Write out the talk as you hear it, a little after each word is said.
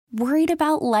Worried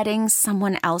about letting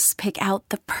someone else pick out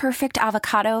the perfect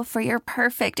avocado for your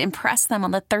perfect impress them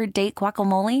on the third date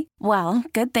guacamole? Well,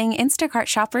 good thing Instacart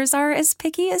shoppers are as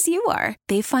picky as you are.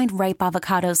 They find ripe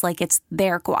avocados like it's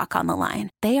their guac on the line.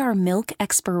 They are milk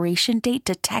expiration date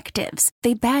detectives.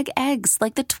 They bag eggs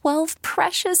like the 12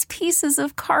 precious pieces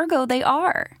of cargo they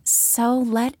are. So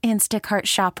let Instacart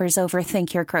shoppers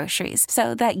overthink your groceries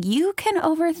so that you can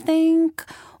overthink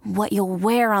what you'll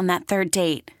wear on that third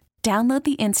date. Download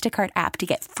the Instacart app to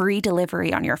get free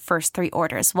delivery on your first 3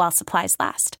 orders while supplies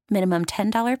last. Minimum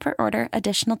 $10 per order.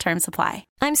 Additional terms apply.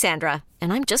 I'm Sandra,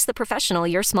 and I'm just the professional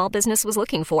your small business was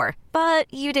looking for. But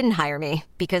you didn't hire me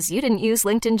because you didn't use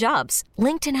LinkedIn Jobs.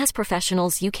 LinkedIn has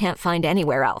professionals you can't find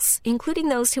anywhere else, including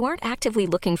those who aren't actively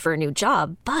looking for a new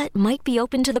job, but might be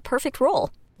open to the perfect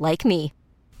role, like me.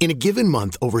 In a given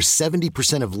month, over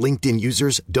 70% of LinkedIn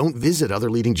users don't visit other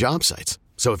leading job sites.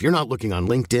 So if you're not looking on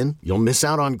LinkedIn, you'll miss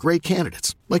out on great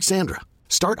candidates like Sandra.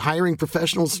 Start hiring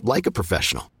professionals like a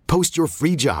professional. Post your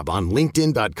free job on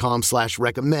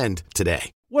linkedin.com/recommend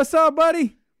today. What's up,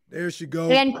 buddy? There she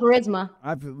goes. And charisma.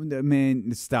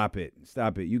 Man, stop it.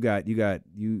 Stop it. You got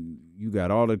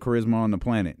all the charisma on the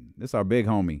planet. This our big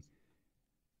homie.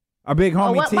 Our big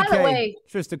homie TK. By the way,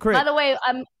 Trysta Krick. By the way,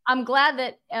 I'm glad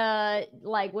that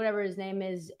whatever his name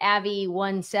is,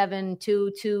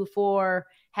 Avi17224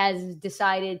 has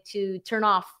decided to turn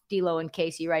off D'Lo and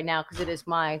Casey right now because it is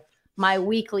my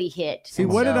weekly hit. See,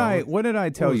 what did I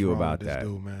tell you about that?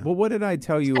 Dude, well, what did I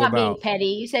tell you stop about? Being petty.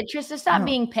 You said, Trysta, stop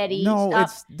being petty. No, stop.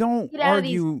 Don't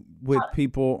argue with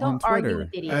people on Twitter.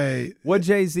 Hey, what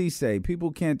Jay-Z say?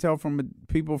 People can't tell from a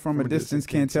distance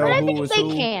can't tell but who was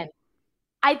who.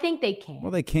 I think they can. Well,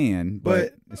 they can,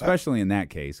 but especially in that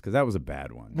case, because that was a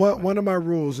bad one. One of my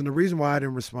rules, and the reason why I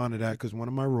didn't respond to that, because one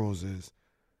of my rules is,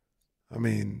 I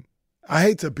mean, I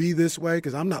hate to be this way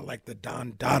because I'm not like the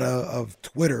Don Dada of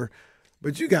Twitter,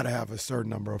 but you got to have a certain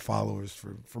number of followers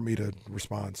for me to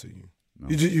respond to you. No.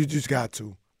 You just got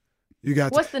to. You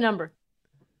got. What's the number?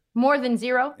 More than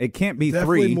 0? It can't be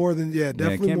definitely 3. More than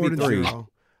definitely more than 3. 0.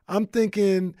 I'm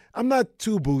thinking I'm not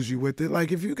too bougie with it.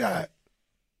 Like if you got.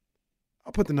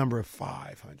 I'll put the number at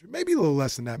 500, maybe a little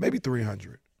less than that, maybe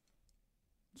 300.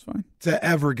 It's fine. To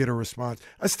ever get a response.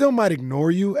 I still might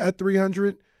ignore you at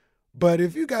 300, but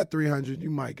if you got 300, you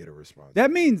might get a response.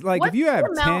 That means, like, if you have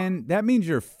 10, that means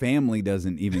your family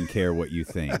doesn't even care what you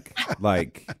think.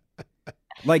 like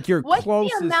your closest friends don't care.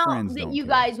 What's the amount that you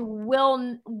guys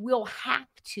will have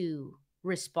to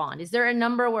respond? Is there a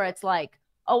number where it's like,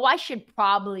 oh, I should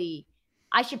probably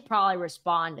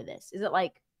respond to this? Is it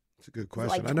like, it's a good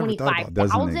question. Like I never thought about it. That. It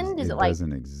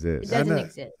doesn't exist. It doesn't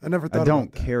exist. I never thought I don't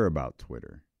about that. care about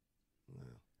Twitter.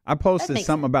 I posted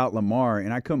something about Lamar,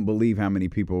 and I couldn't believe how many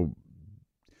people.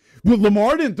 Well,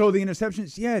 Lamar didn't throw the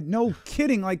interceptions. Yeah, no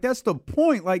kidding. Like, that's the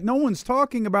point. Like, no one's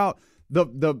talking about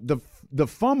the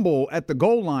fumble at the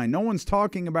goal line. No one's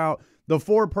talking about the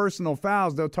 4 personal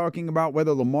fouls. They're talking about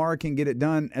whether Lamar can get it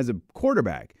done as a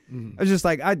quarterback. Mm-hmm. I was just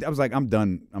like, I was like, I'm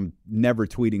done. I'm never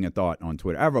tweeting a thought on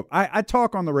Twitter. I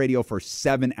talk on the radio for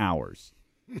 7 hours.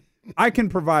 I can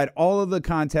provide all of the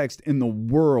context in the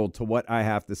world to what I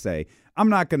have to say. I'm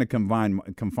not going to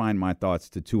confine my thoughts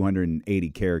to 280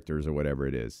 characters or whatever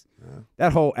it is. Yeah.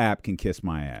 That whole app can kiss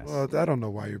my ass. Well, I don't know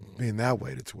why you're being that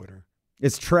way to Twitter.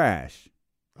 It's trash.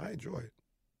 I enjoy it.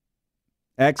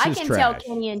 X I is can trash. tell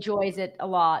Kenny enjoys it a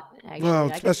lot. Actually. Well,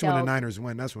 especially when the Niners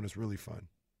win. That's when it's really fun.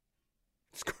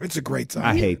 It's a great time.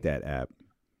 I hate that app.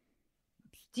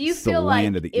 Do you feel like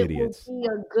it will be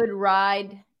a good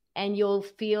ride and you'll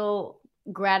feel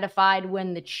gratified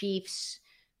when the Chiefs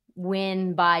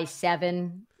win by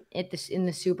 7 in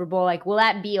the Super Bowl? Like, will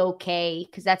that be okay?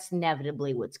 Because that's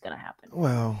inevitably what's going to happen.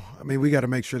 Well, I mean, we got to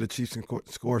make sure the Chiefs can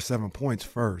score 7 points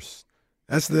first.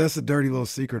 That's a dirty little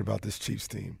secret about this Chiefs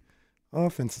team.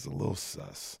 Offense is a little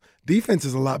sus. Defense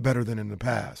is a lot better than in the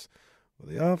past. Well,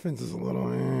 the offense is a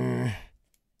little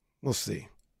We'll see.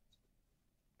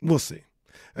 We'll see.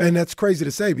 And that's crazy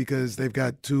to say because they've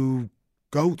got 2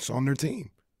 GOATs on their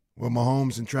team with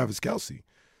Mahomes and Travis Kelce.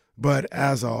 But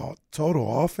as a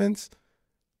total offense,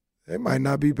 they might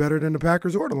not be better than the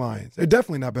Packers or the Lions. They're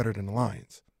definitely not better than the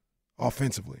Lions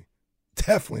offensively.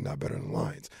 Definitely not better than the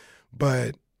Lions.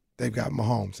 But they've got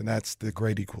Mahomes, and that's the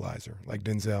great equalizer, like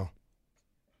Denzel.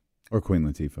 Or Queen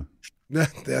Latifah.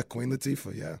 Yeah, Queen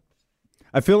Latifah, yeah.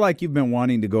 I feel like you've been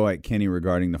wanting to go at Kenny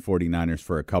regarding the 49ers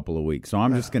for a couple of weeks, so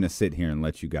I'm just going to sit here and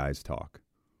let you guys talk.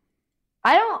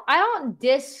 I don't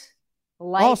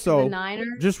dislike the Niners.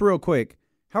 Just real quick,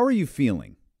 how are you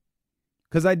feeling?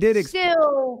 Because I did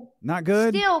still not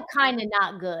good. Still kind of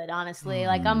not good, honestly.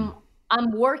 Like I'm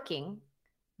working,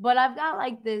 but I've got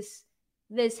like this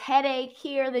this headache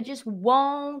here that just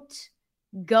won't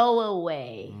go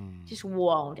away. Just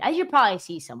won't. I should probably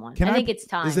see someone. I think it's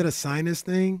time. Is it a sinus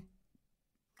thing?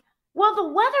 Well, the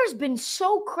weather's been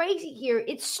so crazy here.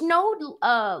 It snowed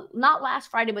not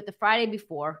last Friday, but the Friday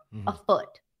before, a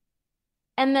foot.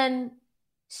 And then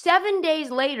 7 days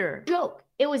later,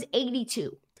 it was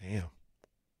 82. Damn.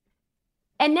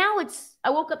 And now I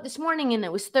woke up this morning and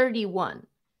it was 31.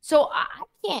 So I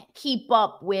can't keep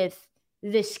up with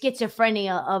the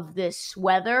schizophrenia of this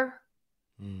weather.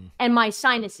 And my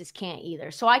sinuses can't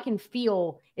either. So I can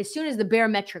feel as soon as the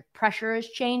barometric pressure is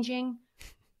changing,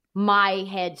 my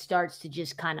head starts to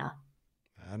just kind of.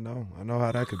 I know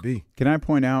how that could be. Can I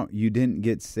point out you didn't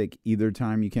get sick either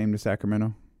time you came to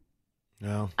Sacramento?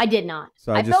 No. I did not.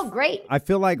 So I felt great. I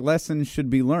feel like lessons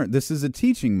should be learned. This is a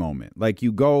teaching moment. Like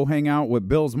you go hang out with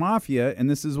Bill's Mafia, and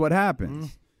this is what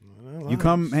happens. Well, you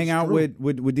come hang out with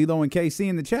D-Lo and KC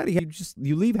in the chat,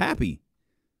 you leave happy.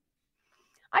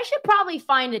 I should probably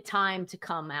find a time to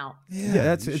come out.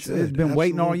 Yeah, it's been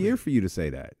waiting all year for you to say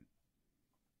that.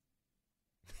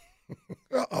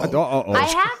 I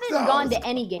haven't gone to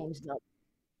any games though.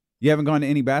 You haven't gone to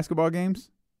any basketball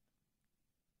games?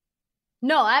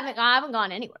 No, I haven't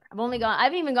gone anywhere. I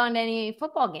haven't even gone to any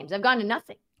football games. I've gone to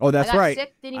nothing. Oh, that's right.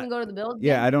 Sick, didn't even go to the Bills game.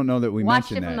 Yeah, I don't know that we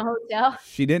Watched mentioned that. Watched it from the hotel.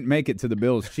 She didn't make it to the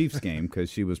Bills-Chiefs game because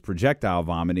she was projectile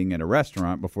vomiting at a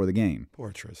restaurant before the game.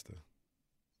 Poor Trysta.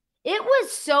 It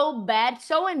was so bad,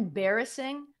 so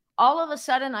embarrassing. All of a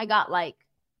sudden, I got like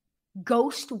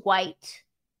ghost white,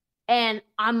 and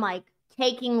I'm like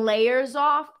taking layers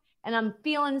off, and I'm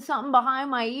feeling something behind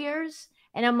my ears,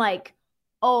 and I'm like,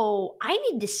 oh, I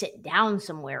need to sit down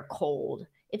somewhere cold.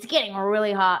 It's getting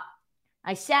really hot.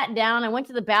 I sat down. I went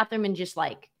to the bathroom and just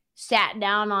like sat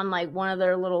down on like one of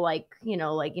their little like,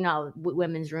 how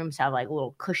women's rooms have like a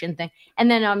little cushion thing. And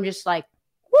then I'm just like,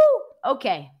 woo,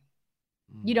 okay.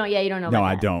 You don't know. No,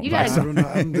 I don't.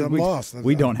 I'm lost.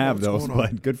 We don't have those,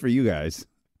 but good for you guys.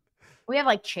 We have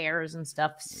like chairs and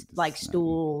stuff, like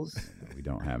stools. We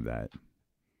don't have that.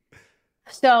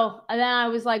 So, and then I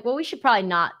was like, well, we should probably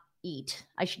not eat.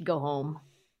 I should go home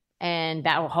and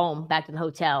back to the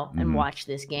hotel and watch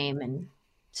this game. And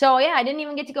so, yeah, I didn't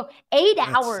even get to go.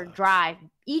 8-hour drive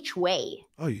each way.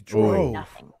 Oh, you drove?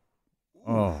 Nothing.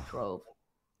 Drove.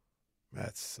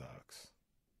 That sucks.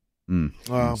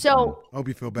 Well, so I hope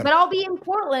you feel better. But I'll be in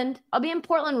Portland.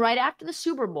 Right after the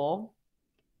Super Bowl.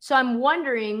 So I'm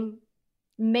wondering,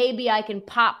 maybe I can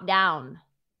pop down.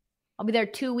 I'll be there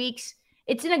 2 weeks.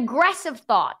 It's an aggressive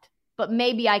thought, but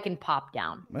maybe I can pop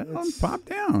down. Well, pop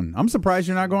down. I'm surprised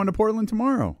you're not going to Portland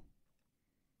tomorrow.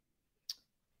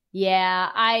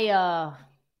 Yeah,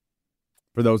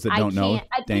 For those that don't know,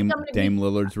 Dame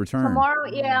Lillard's return. Tomorrow,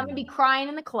 I'm going to be crying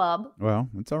in the club. Well,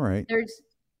 it's all right. There's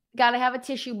got to have a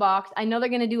tissue box. I know they're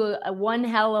going to do a one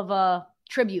hell of a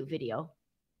tribute video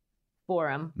for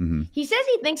him. Mm-hmm. He says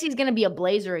he thinks he's going to be a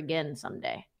Blazer again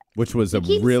someday. Which was a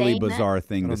really bizarre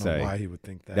thing to say. Why he would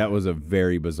think that? That was a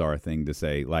very bizarre thing to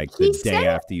say, like the day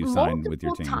after you signed with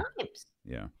your team. Times.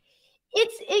 Yeah,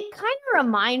 it kind of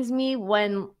reminds me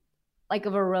when, like,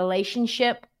 of a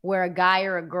relationship where a guy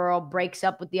or a girl breaks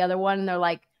up with the other one, and they're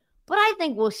like, "But I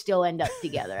think we'll still end up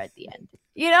together at the end."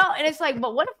 And it's like,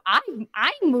 but what if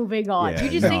I'm moving on? Yeah, you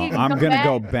just think you can I'm gonna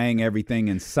go bang everything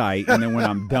in sight, and then when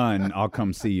I'm done, I'll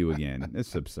come see you again.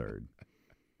 It's absurd.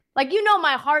 Like,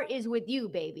 my heart is with you,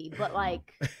 baby, but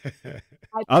like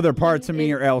other parts of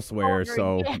me are elsewhere.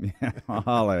 So I'll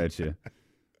holler at you.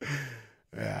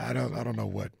 Yeah, I don't know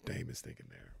what Dame is thinking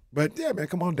there, but yeah, man,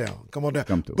 come on down. Come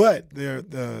to but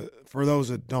for those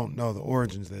that don't know the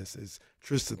origins of this is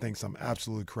Trysta thinks I'm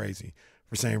absolutely crazy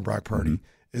for saying Brock Purdy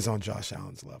is on Josh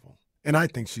Allen's level, and I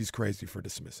think she's crazy for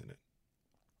dismissing it.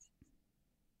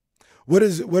 What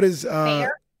is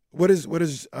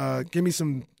give me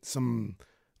some.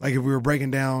 Like, if we were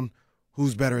breaking down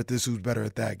who's better at this, who's better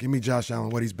at that, give me Josh Allen,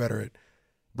 what he's better at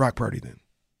Brock Purdy then.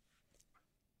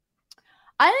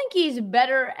 I think he's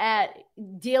better at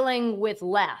dealing with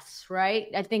less, right?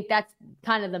 I think that's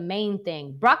kind of the main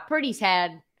thing. Brock Purdy's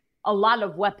had a lot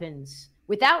of weapons.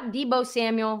 Without Deebo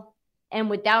Samuel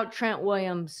and without Trent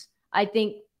Williams, I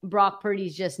think Brock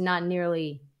Purdy's just not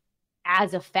nearly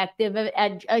as effective,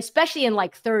 especially in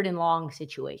like third and long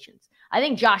situations. I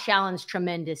think Josh Allen's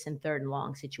tremendous in third and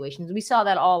long situations. We saw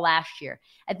that all last year.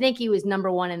 I think he was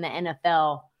number one in the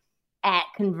NFL at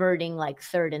converting like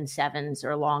 3rd and 7s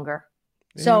or longer.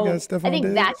 Yeah, so I think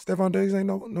Stephon Diggs ain't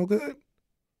no good.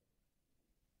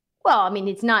 Well, I mean,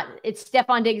 it's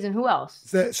Stephon Diggs and who else?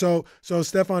 So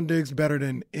Stephon Diggs better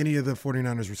than any of the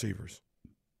 49ers receivers?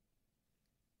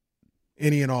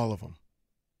 Any and all of them?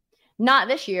 Not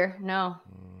this year, no.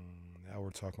 Now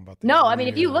we're talking about No, I mean,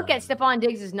 if you look at Stephon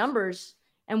Diggs' numbers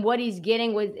and what he's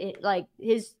getting with it, like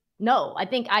I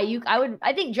think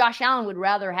I think Josh Allen would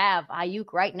rather have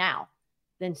Ayuk right now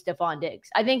than Stephon Diggs.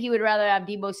 I think he would rather have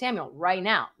Deebo Samuel right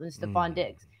now than Stephon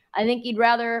Diggs. I think he'd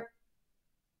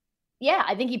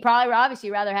probably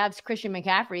obviously rather have Christian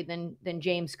McCaffrey than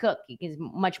James Cook. He's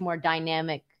much more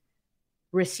dynamic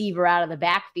receiver out of the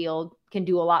backfield, can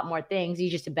do a lot more things.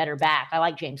 He's just a better back. I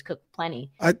like James Cook plenty.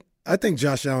 I think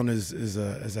Josh Allen is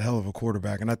a hell of a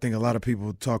quarterback, and I think a lot of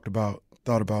people thought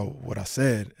about what I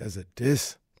said as a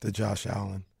diss to Josh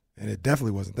Allen, and it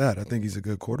definitely wasn't that. I think he's a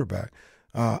good quarterback.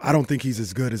 I don't think he's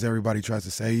as good as everybody tries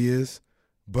to say he is,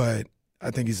 but I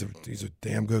think he's a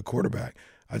damn good quarterback.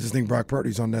 I just think Brock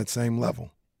Purdy's on that same level.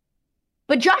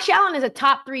 But Josh Allen is a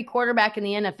top 3 quarterback in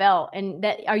the NFL, and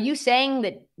are you saying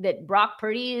that Brock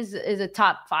Purdy is a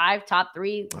top 5, top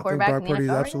 3 quarterback in the NFL? Brock Purdy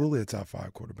is absolutely a top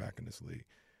 5 quarterback in this league.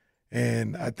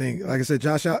 And I think, like I said,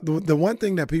 Josh Allen, the one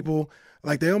thing that people,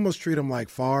 like, they almost treat him like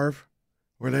Favre,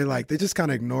 where they just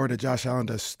kind of ignore that Josh Allen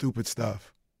does stupid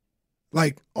stuff.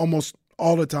 Like, almost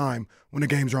all the time when the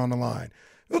games are on the line.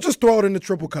 He'll just throw it into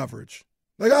triple coverage.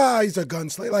 Like, he's a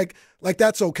gunslinger. Like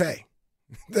that's okay.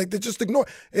 Like, they just ignore it.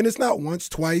 And it's not once,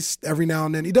 twice, every now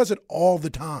and then. He does it all the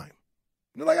time.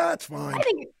 They're like, that's fine.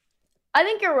 I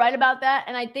think you're right about that,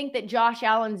 and I think that Josh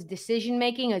Allen's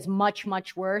decision-making is much,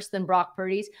 much worse than Brock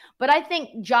Purdy's. But I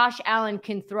think Josh Allen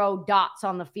can throw dots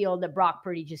on the field that Brock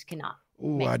Purdy just cannot.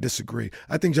 Ooh, I disagree.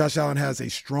 I think Josh Allen has a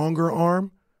stronger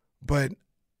arm, but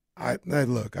I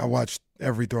watched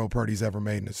every throw Purdy's ever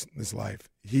made in his life.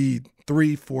 He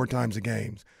 3-4 times a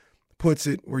game puts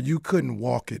it where you couldn't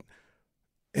walk it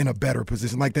in a better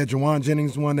position. Like that Juwan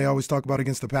Jennings one they always talk about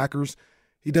against the Packers.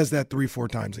 He does that 3-4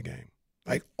 times a game.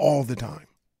 Like, all the time.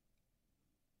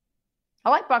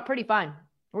 I like Brock Purdy fine.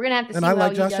 We're going to have to see and I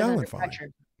like Josh Allen fine.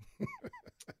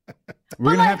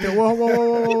 We're going to have to –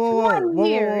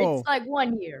 whoa. It's like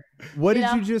 1 year. What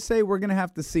did you just say? We're going to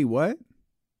have to see what?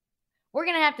 We're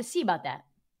going to have to see about that.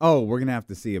 Oh, we're going to have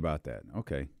to see about that.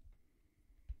 Okay.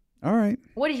 All right.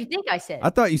 What did you think I said?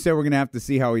 I thought you said we're going to have to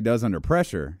see how he does under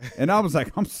pressure. And I was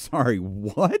like, I'm sorry,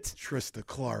 what? Trysta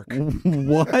Clark.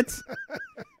 What?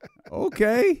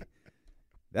 Okay.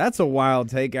 That's a wild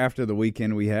take after the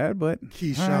weekend we had, but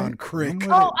Keyshawn Crick.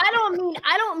 Oh,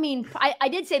 I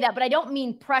did say that, but I don't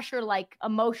mean pressure like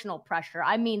emotional pressure.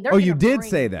 I mean, you did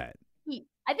say that.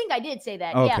 I think I did say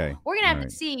that. Okay. Yeah, we're gonna have to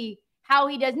see how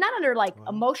he does, not under like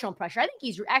emotional pressure. I think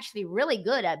he's actually really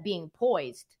good at being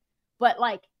poised, but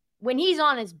like when he's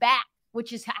on his back,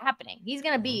 which is happening, he's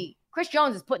gonna be. Chris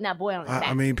Jones is putting that boy on his back.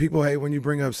 I mean, people hate when you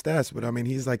bring up stats, but I mean,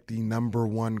 he's like the number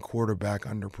 1 quarterback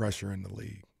under pressure in the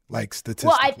league. Like statistically.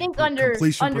 Well, I think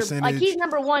completion percentage, like he's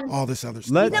number 1. All this other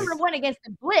stuff. He's number 1 against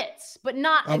the blitz, but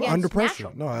not against under pressure.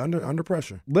 natural. No, under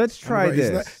pressure. Let's try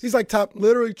this. He's like top.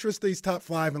 Literally, Trysta, he's top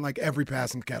 5 in like every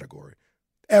passing category.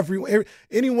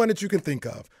 Anyone that you can think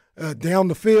of, down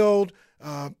the field,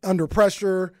 under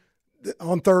pressure,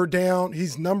 on third down,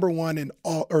 he's number 1 in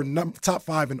all, or top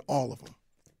 5 in all of them.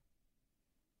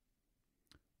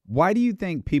 Why do you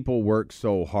think people work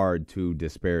so hard to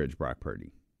disparage Brock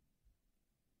Purdy?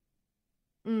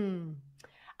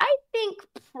 I think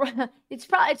it's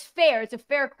fair. It's a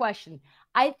fair question.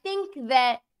 I think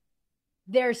that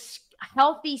there's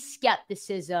healthy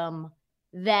skepticism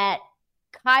that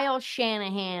Kyle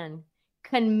Shanahan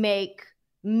can make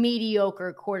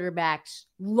mediocre quarterbacks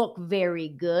look very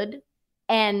good.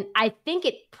 And I think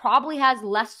it probably has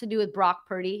less to do with Brock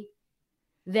Purdy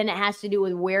than it has to do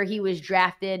with where he was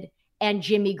drafted and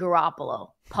Jimmy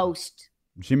Garoppolo post.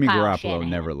 Jimmy Kyle Garoppolo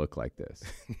Shanahan. Never looked like this.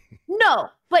 No,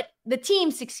 but the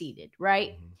team succeeded,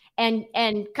 right? And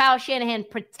Kyle Shanahan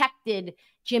protected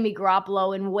Jimmy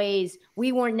Garoppolo in ways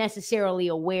we weren't necessarily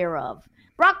aware of.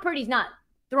 Brock Purdy's not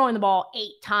throwing the ball 8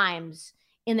 times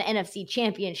in the NFC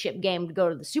Championship game to go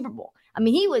to the Super Bowl. I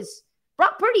mean,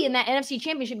 Brock Purdy in that NFC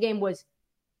Championship game was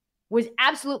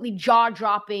absolutely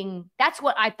jaw-dropping. That's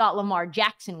what I thought Lamar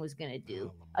Jackson was going to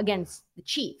do against the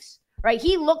Chiefs, right?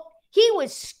 He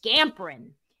was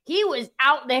scampering. He was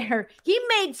out there. He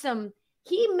made some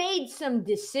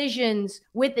decisions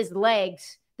with his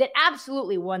legs that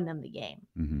absolutely won them the game.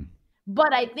 Mm-hmm.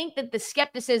 But I think that the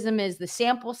skepticism is the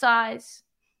sample size,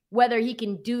 whether he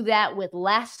can do that with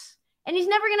less. And he's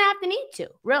never going to have to need to,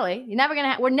 really.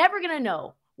 We're never going to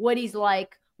know what he's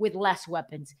like with less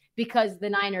weapons because the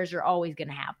Niners are always going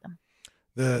to have them.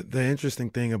 The interesting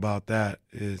thing about that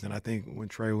is, and I think when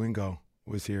Trey Wingo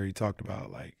was here, he talked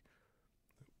about like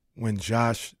when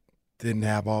Josh didn't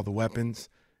have all the weapons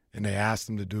and they asked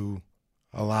him to do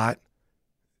a lot,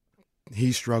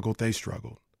 he struggled, they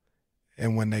struggled.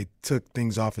 And when they took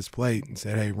things off his plate and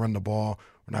said, hey, run the ball,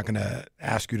 we're not going to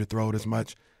ask you to throw it as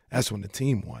much, that's when the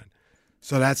team won.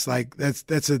 So that's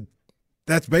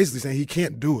basically saying he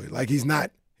can't do it. Like he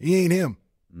ain't him.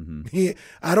 Mm-hmm.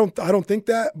 I don't think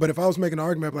that, but if I was making an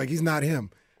argument, like he's not him.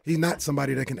 He's not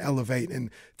somebody that can elevate and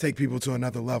take people to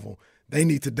another level. They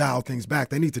need to dial things back.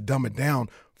 They need to dumb it down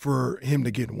for him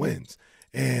to get wins.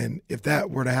 And if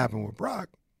that were to happen with Brock,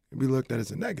 it'd be looked at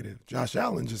as a negative. Josh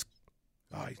Allen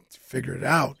he figured it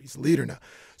out. He's a leader now.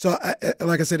 So,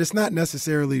 like I said, it's not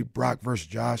necessarily Brock versus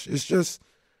Josh. It's just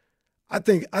I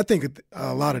think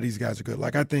a lot of these guys are good.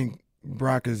 Like I think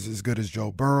Brock is as good as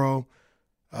Joe Burrow,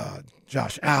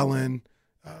 Josh Allen,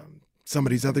 some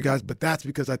of these other guys. But that's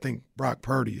because I think Brock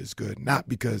Purdy is good, not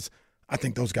because I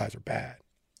think those guys are bad.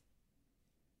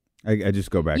 I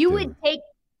just go back. You would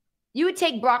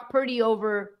take Brock Purdy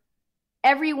over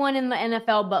everyone in the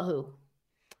NFL, but who?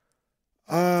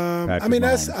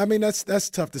 That's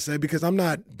tough to say because I'm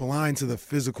not blind to the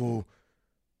physical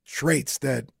traits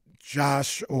that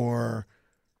Josh or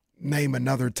name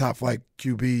another top flight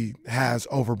QB has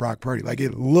over Brock Purdy. Like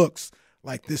it looks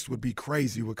like this would be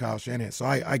crazy with Kyle Shanahan. So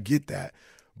I get that.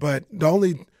 But the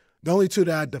only two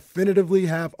that I definitively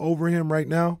have over him right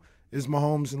now is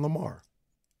Mahomes and Lamar.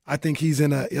 I think he's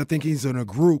in a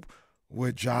group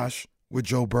with Josh, with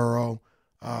Joe Burrow.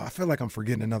 I feel like I'm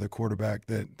forgetting another quarterback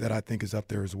that I think is up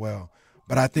there as well.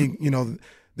 But I think,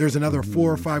 there's another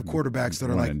 4 or 5 quarterbacks that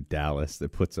are like in Dallas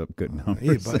that puts up good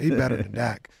numbers. He better than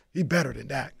Dak. He better than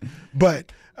Dak.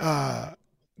 But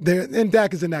and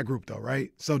Dak is in that group though,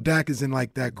 right? So Dak is in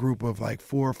like that group of like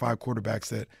 4 or 5 quarterbacks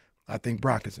that I think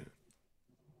Brock is in.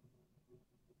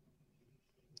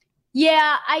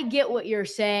 Yeah, I get what you're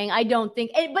saying. I don't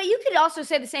think, but you could also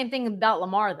say the same thing about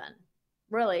Lamar then.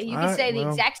 Really, you could say the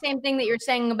exact same thing that you're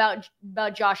saying about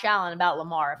Josh Allen about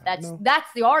Lamar. If that's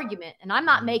the argument, and I'm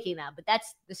not making that, but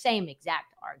that's the same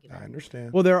exact argument. I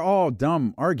understand. Well, they're all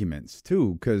dumb arguments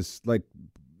too, because like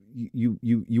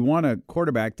you want a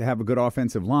quarterback to have a good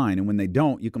offensive line, and when they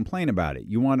don't, you complain about it.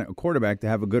 You want a quarterback to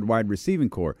have a good wide receiving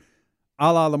core,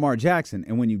 a la Lamar Jackson,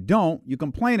 and when you don't, you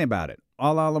complain about it,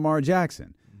 a la Lamar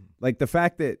Jackson. Like the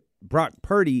fact that Brock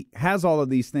Purdy has all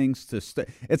of these things to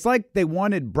it's like they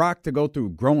wanted Brock to go through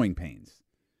growing pains.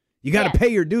 You got to pay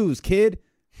your dues, kid.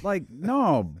 Like,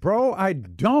 no, bro, I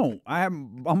don't. I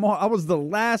was the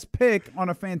last pick on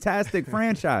a fantastic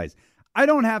franchise. I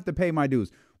don't have to pay my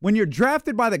dues. When you're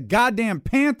drafted by the goddamn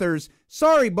Panthers,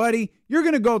 sorry, buddy, you're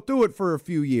going to go through it for a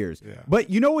few years. Yeah.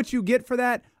 But you know what you get for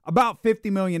that? About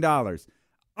 $50 million.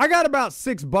 I got about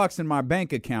 $6 in my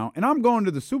bank account, and I'm going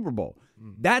to the Super Bowl.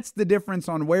 That's the difference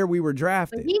on where we were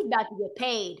drafted. But he's about to get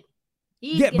paid.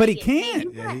 But he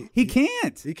can't. He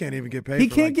can't. He can't even get paid. He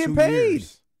can't get paid.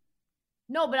 Years.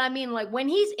 No, but I mean, like when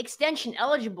he's extension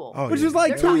eligible, which is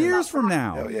like 2 years from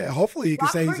now. Yeah, hopefully he can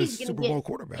say he's a Super Bowl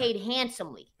quarterback. Paid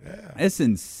handsomely. Yeah, it's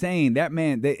insane. That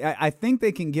man. I think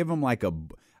they can give him like a.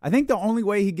 I think the only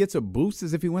way he gets a boost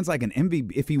is if he wins like an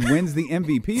MVP. If he wins the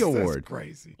MVP award, that's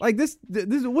crazy. Like this,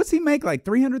 what's he make? Like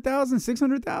 300,000,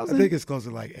 600,000? I think it's close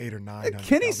to like 8 or 9.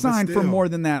 Kenny signed for more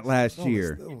than that last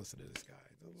year. Don't listen to this guy.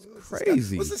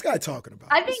 Crazy. What's this guy talking about?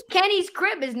 I think Kenny's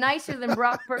crib is nicer than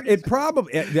Brock Purdy's. It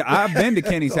probably. I've been to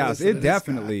Kenny's house. It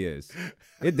definitely is.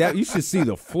 You should see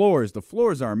the floors. The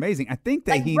floors are amazing. I think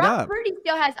they heat Brock up. Purdy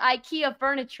still has IKEA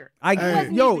furniture.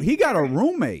 He got a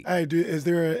roommate. Hey, dude, is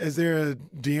there a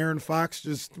De'Aaron Fox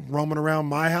just roaming around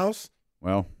my house?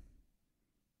 Well,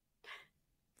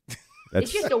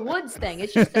 it's just a woods thing.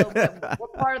 It's just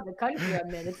what part of the country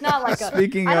I'm in. It's not like I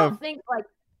don't think like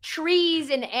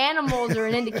trees and animals are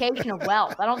an indication of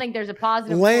wealth. I don't think there's a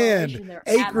positive land, there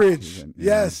acreage.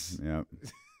 Yes. Yeah.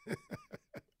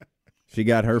 She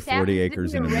got her 40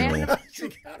 acres in the middle.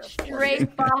 Stray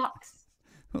fox.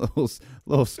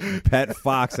 little pet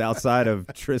fox outside of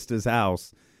Trysta's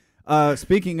house.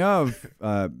 Speaking of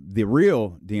the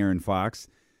real De'Aaron Fox,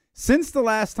 since the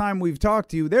last time we've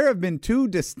talked to you, there have been 2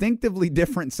 distinctively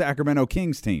different Sacramento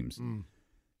Kings teams.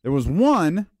 There was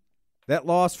one that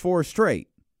lost 4 straight.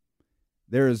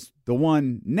 There's the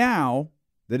one now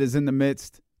that is in the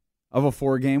midst of a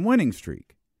 4-game winning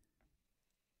streak.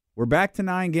 We're back to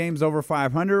 9 games over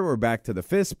 500. We're back to the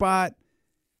 5th spot.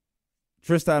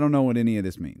 Trysta, I don't know what any of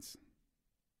this means.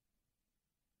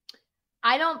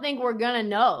 I don't think we're going to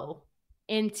know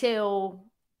until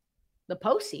the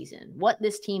postseason what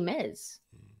this team is.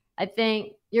 I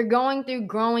think you're going through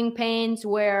growing pains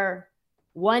where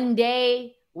one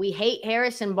day we hate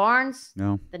Harrison Barnes.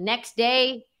 No. The next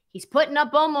day he's putting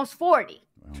up almost 40.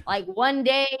 Wow. Like one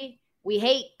day we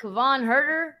hate Kevon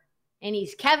Huerter and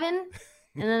he's Kevin.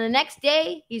 And then the next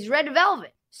day he's Red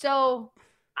Velvet. So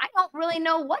I don't really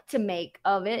know what to make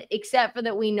of it, except for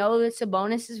that we know that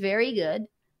Sabonis is very good.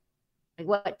 Like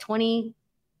what,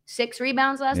 26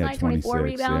 rebounds last night? 24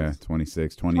 rebounds? Yeah,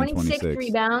 26, 20 and 26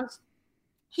 rebounds.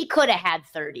 He could have had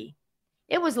 30.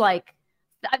 It was like,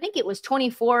 I think it was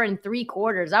 24 and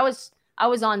 3/4. I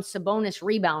was on Sabonis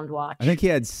rebound watch. I think he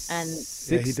had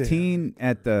 16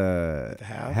 at the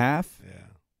half. Yeah.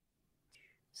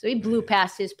 So he blew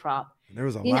past his prop. And there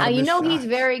was a lot of he's shots.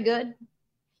 very good.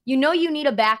 You need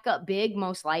a backup big,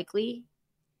 most likely.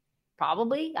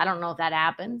 Probably. I don't know if that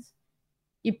happens.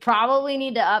 You probably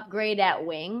need to upgrade at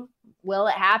wing. Will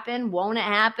it happen? Won't it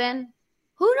happen?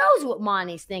 Who knows what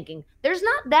Monty's thinking? There's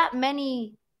not that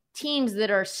many teams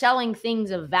that are selling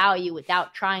things of value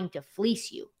without trying to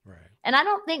fleece you. Right. And I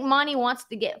don't think Monty wants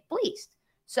to get fleeced.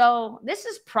 So this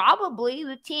is probably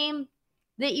the team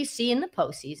that you see in the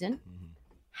postseason. Mm-hmm.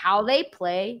 How they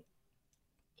play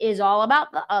is all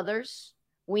about the others.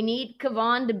 We need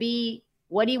Kevon to be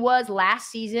what he was last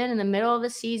season in the middle of the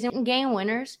season game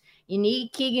winners. You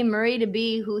need Keegan Murray to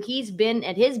be who he's been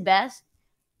at his best.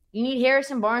 You need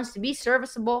Harrison Barnes to be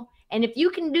serviceable. And if you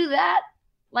can do that,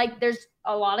 like there's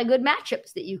a lot of good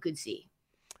matchups that you could see.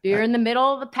 You're in the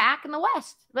middle of the pack in the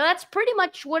West. But that's pretty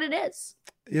much what it is.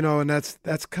 And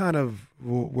that's kind of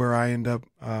where I end up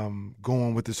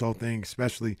going with this whole thing,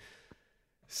 especially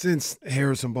since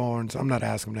Harrison Barnes, I'm not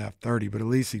asking him to have 30, but at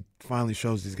least he finally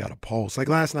shows he's got a pulse. Like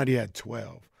last night he had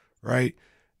 12, right?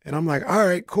 And I'm like, all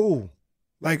right, cool.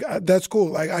 Like, that's cool.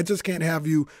 Like, I just can't have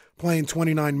you playing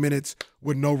 29 minutes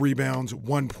with no rebounds,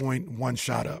 1 point, 1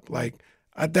 shot up. Like,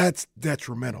 that's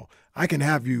detrimental. I can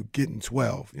have you getting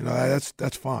 12.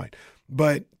 That's fine.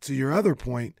 But to your other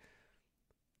point,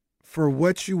 for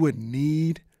what you would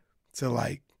need to,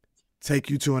 like,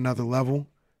 take you to another level,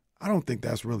 I don't think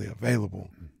that's really available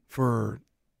for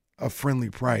a friendly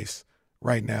price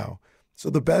right now. So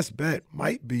the best bet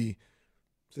might be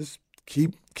just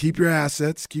keep your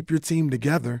assets, keep your team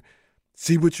together,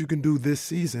 see what you can do this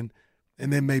season,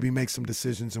 and then maybe make some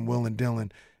decisions in Will and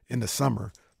Dillon in the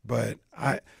summer. But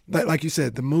like you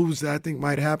said, the moves that I think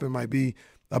might happen might be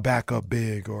a backup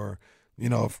big, or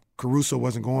if Caruso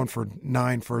wasn't going for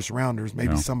 9 first-rounders,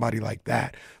 maybe somebody like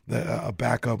that, a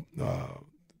backup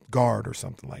guard or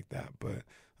something like that. But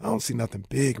I don't see nothing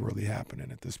big really happening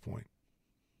at this point.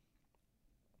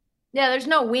 Yeah, there's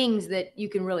no wings that you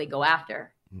can really go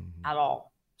after at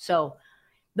all. So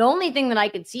the only thing that I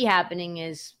could see happening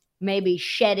is maybe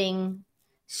shedding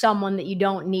someone that you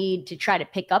don't need to try to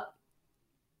pick up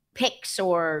picks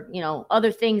or,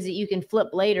 other things that you can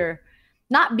flip later.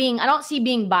 I don't see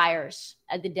being buyers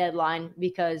at the deadline,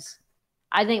 because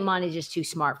I think Monty's just too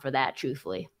smart for that,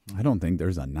 truthfully. I don't think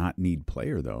there's a not need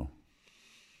player, though.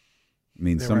 I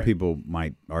mean, some people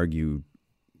might argue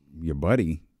your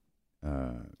buddy,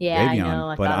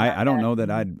 Davion, but I don't know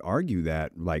that I'd argue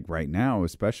that like right now,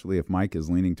 especially if Mike is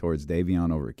leaning towards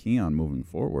Davion over Keon moving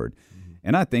forward. Mm-hmm.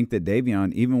 And I think that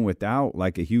Davion, even without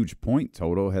like a huge point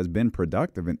total, has been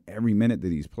productive in every minute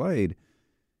that he's played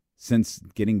since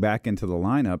getting back into the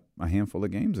lineup a handful of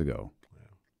games ago.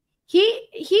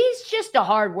 He's just a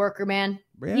hard worker, man.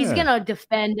 Yeah. He's going to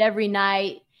defend every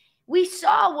night. We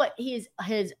saw what his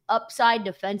upside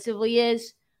defensively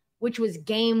is, which was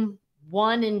game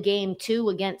 1 and game 2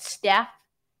 against Steph.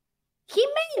 He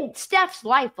made Steph's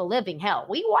life a living hell.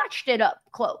 We watched it up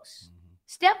close. Mm-hmm.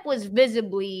 Steph was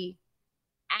visibly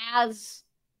as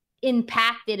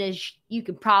impacted as you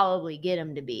could probably get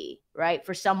him to be, right?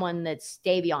 For someone that's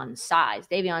Davion's size.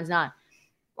 Davion's not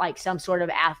like some sort of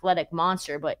athletic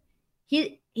monster, but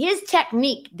his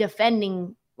technique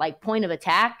defending like point of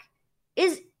attack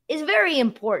is very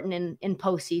important in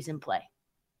postseason play.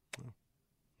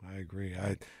 I agree.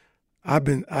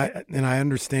 I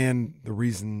understand the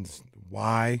reasons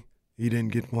why he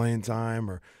didn't get playing time,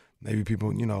 or maybe people,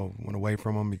 went away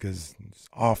from him because it's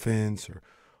offense or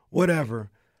whatever.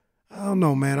 I don't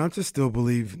know, man. I just still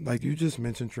believe, like you just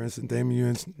mentioned, Trysta, Damon,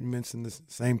 you mentioned the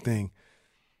same thing.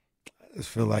 I just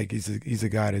feel like he's a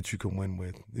guy that you can win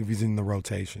with if he's in the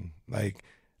rotation. Like,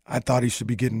 I thought he should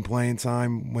be getting playing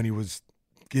time when he was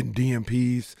getting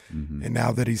DMPs, and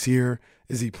now that he's here,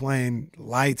 is he playing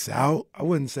lights out? I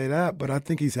wouldn't say that, but I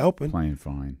think he's helping. Playing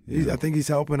fine. I think he's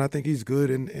helping. I think he's good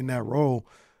in that role.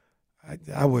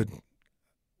 I'm in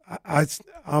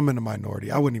the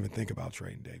minority. I wouldn't even think about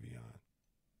trading Davion.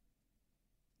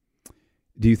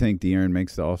 Do you think De'Aaron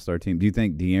makes the All-Star team? Do you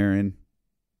think De'Aaron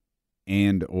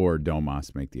and or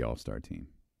Domas make the All-Star team?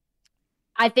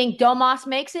 I think Domas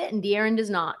makes it and De'Aaron does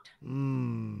not.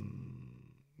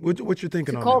 What you're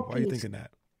thinking on that? Why are you thinking that?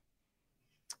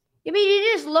 I mean,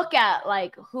 you just look at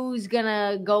like who's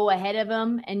gonna go ahead of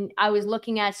him, and I was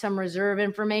looking at some reserve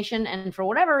information, and for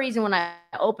whatever reason, when I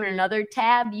open another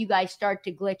tab, you guys start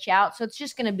to glitch out. So it's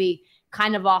just gonna be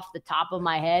kind of off the top of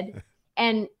my head.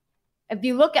 And if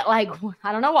you look at like,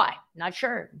 I don't know why, not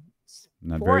sure.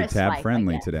 Not very tab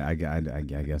friendly today. I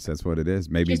guess that's what it is.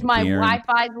 Maybe just my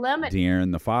Wi-Fi's limit.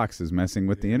 De'Aaron the Fox is messing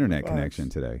with the internet connection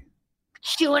today.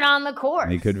 Chewing on the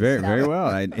cord. He could very well.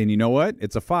 And you know what?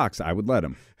 It's a fox. I would let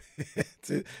him.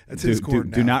 That's his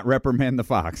cord. Do not reprimand the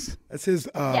fox. That's his.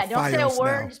 Don't say a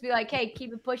word. Now. Just be like, hey,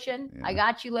 keep it pushing. Yeah. I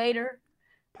got you later.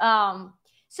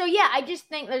 So yeah, I just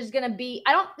think there's gonna be.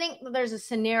 I don't think there's a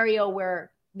scenario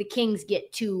where the Kings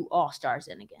get 2 All-Stars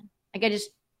in again. Like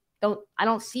I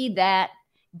don't see that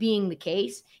being the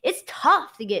case. It's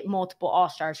tough to get multiple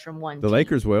All-Stars from one team. The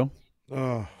Lakers will.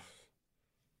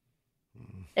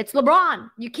 It's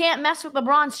LeBron. You can't mess with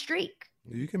LeBron's streak.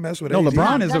 You can mess with AD. No,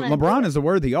 LeBron is a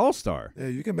worthy All-Star. Yeah,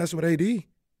 you can mess with AD.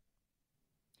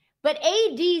 But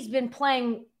AD's been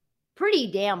playing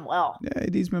pretty damn well. Yeah,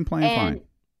 AD's been playing fine.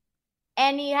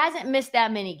 And he hasn't missed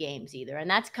that many games either. And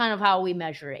that's kind of how we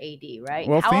measure AD, right?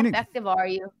 Well, how effective are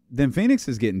you? Then Phoenix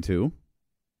is getting 2.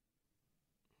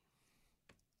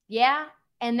 Yeah,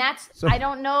 and I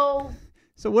don't know.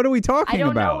 So what are we talking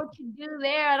about? I don't know what you do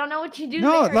there. I don't know what you do there.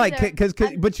 No, like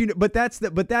but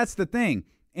that's the thing.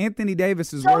 Anthony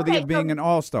Davis is worthy of being an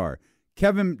All-Star.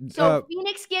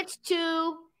 Phoenix gets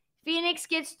 2. Phoenix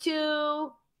gets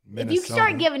 2. Minnesota. If you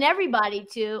start giving everybody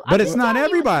 2, but it's not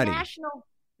everybody.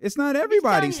 It's not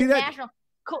everybody. See that?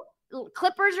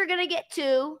 Clippers are going to get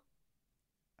 2.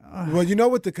 Well, you know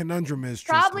what the conundrum is,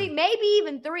 Probably, Trysta? maybe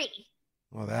even 3.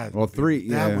 Well, 3.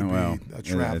 That would be a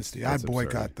travesty. I'd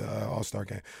boycott the All-Star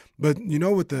game. But you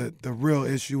know what the real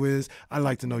issue is? I'd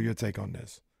like to know your take on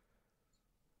this.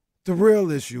 The real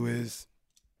issue is,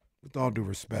 with all due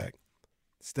respect,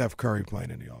 Steph Curry playing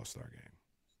in the All-Star game.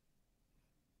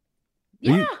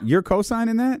 Yeah. You're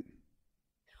co-signing that?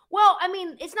 Well, I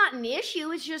mean, it's not an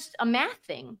issue. It's just a math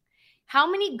thing. How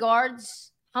many good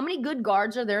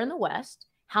guards are there in the West?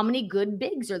 How many good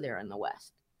bigs are there in the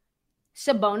West?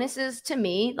 Sabonis is, to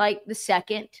me, like the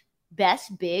second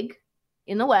best big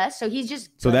in the West. So he's just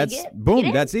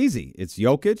that's easy. It's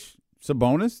Jokic,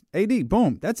 Sabonis, AD.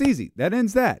 Boom. That's easy. That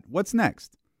ends that. What's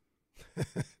next?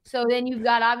 So then you've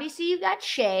got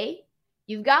Shea.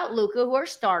 You've got Luka, who are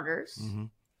starters. Mm-hmm.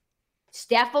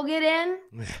 Steph will get in.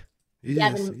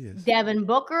 Yeah, Devin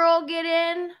Booker will get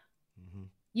in. Mm-hmm.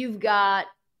 You've got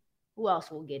 – who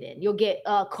else will get in? You'll get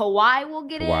Kawhi will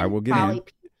get in. Kawhi will get in.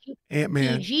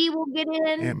 Ant-Man. PG will get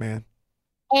in.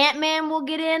 Ant-Man will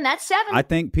get in. That's 7. I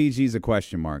think PG's a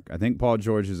question mark. I think Paul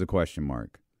George is a question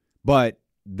mark. But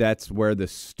that's where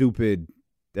this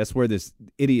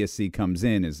idiocy comes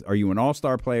in is, are you an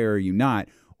all-star player or are you not?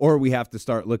 Or we have to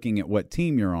start looking at what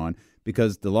team you're on,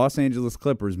 because the Los Angeles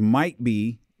Clippers might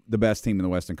be the best team in the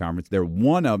Western Conference. They're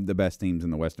one of the best teams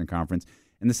in the Western Conference,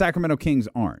 and the Sacramento Kings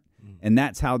aren't. And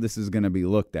that's how this is going to be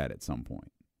looked at some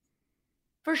point.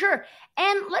 For sure.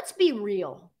 And let's be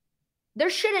real. There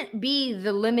shouldn't be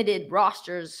the limited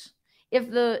rosters. If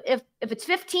it's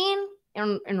 15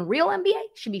 in real NBA,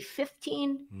 it should be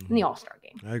 15 in the All-Star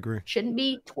game. I agree. Shouldn't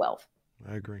be 12.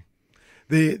 I agree.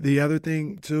 The other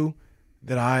thing, too,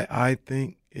 that I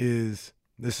think is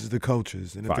this is the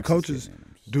coaches. And if the coaches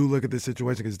do look at this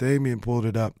situation, because Damian pulled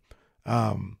it up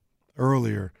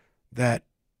earlier, that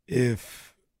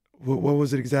if what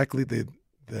was it exactly?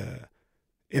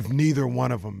 If neither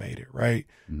one of them made it, right,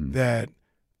 that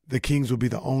the Kings would be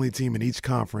the only team in each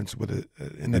conference with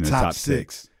in the top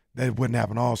six that wouldn't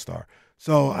have an all-star.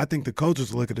 So I think the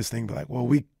coaches look at this thing and be like, well,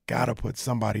 we got to put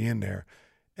somebody in there.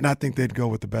 And I think they'd go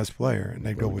with the best player, and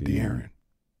they'd go with De'Aaron.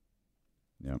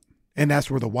 Yep. And that's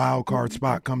where the wild card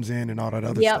spot comes in and all that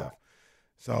other stuff.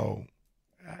 So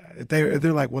if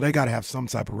they're like, well, they got to have some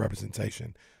type of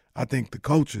representation. I think the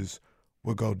coaches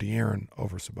will go De'Aaron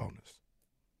over Sabonis.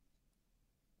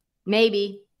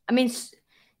 Maybe. I mean,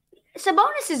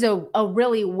 Sabonis is a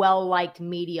really well-liked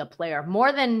media player,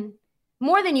 more than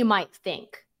you might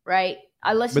think, right?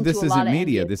 I listen to a lot of But this isn't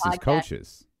media. NBA this podcasts. Is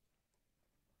coaches.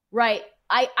 Right.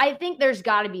 I think there's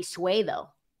got to be sway, though.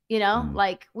 You know,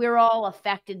 like we're all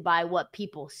affected by what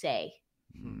people say.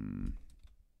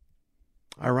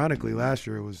 Ironically, last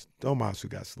year it was Domas who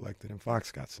got selected and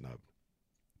Fox got snubbed.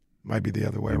 Might be the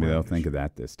other way around. Maybe they'll think of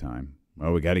that this time.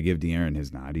 Well, we got to give De'Aaron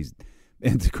his nod.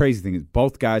 And the crazy thing is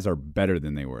both guys are better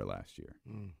than they were last year.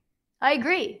 I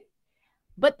agree.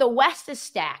 But the West is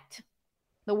stacked.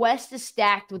 The West is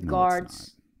stacked with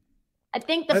guards. I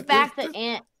think the fact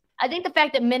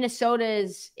that Minnesota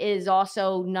is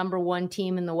also number one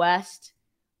team in the West,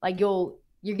 like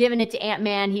You're giving it to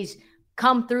Ant-Man. He's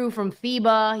come through from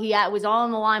FIBA. He was all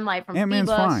in the limelight from Ant-Man's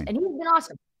FIBA. fine. And he's been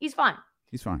awesome. He's fine.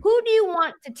 He's fine. Who do you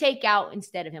want to take out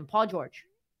instead of him? Paul George.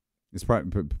 It's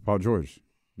probably Paul George.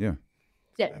 Yeah.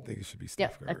 I think it should be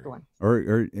Steph Curry. That's the one.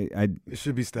 It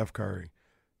should be Steph Curry.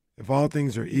 If all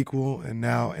things are equal, and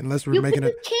now unless we're making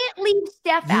you can't leave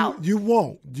Steph out. You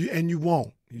won't. You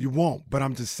won't. But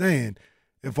I'm just saying,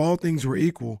 if all things were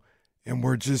equal, and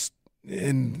we're just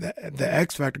in the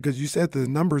X factor, because you said the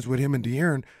numbers with him and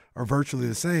De'Aaron are virtually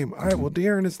the same. All right. Well,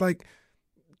 De'Aaron is like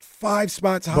 5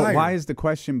 spots higher. But why is the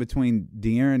question between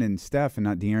De'Aaron and Steph and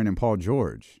not De'Aaron and Paul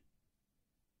George?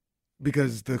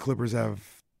 Because the Clippers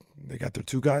they got their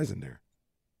 2 guys in there.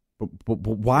 But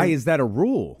why is that a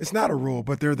rule? It's not a rule,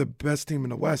 but they're the best team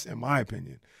in the West, in my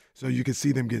opinion. So you can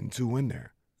see them getting 2 in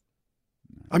there.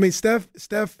 I mean,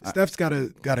 Steph's got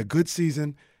a good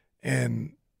season,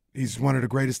 and he's one of the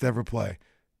greatest to ever play.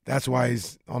 That's why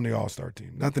he's on the All-Star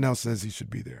team. Nothing else says he should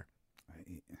be there.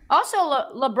 Also,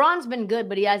 LeBron's been good,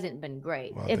 but he hasn't been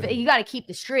great. Well, you got to keep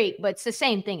the streak, but it's the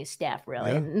same thing as Steph,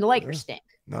 really. Yeah, And the Lakers stink.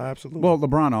 No, absolutely. Well,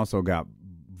 LeBron also got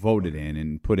voted in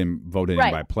and voted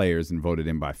in by players and voted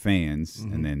in by fans,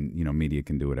 and then media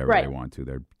can do whatever they want to.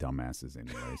 They're dumbasses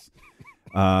anyways.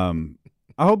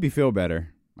 I hope you feel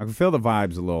better. I can feel the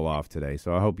vibes a little off today,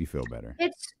 so I hope you feel better.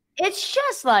 It's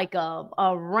just like a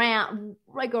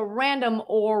random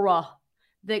aura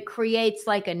that creates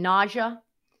like a nausea.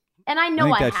 And I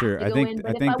know I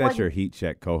think that's your Heat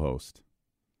Check co-host.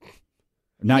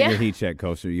 Not your Heat Check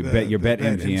co-host. Your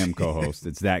BetMGM co-host.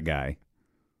 It's that guy.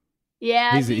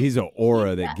 Yeah. He's an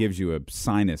aura that gives you a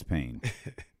sinus pain.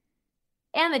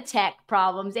 And the tech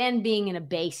problems and being in a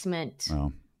basement.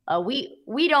 Well,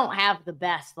 we don't have the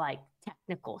best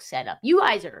technical setup. You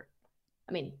guys are,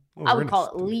 I would call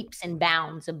it leaps and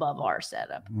bounds above our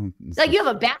setup. It's like you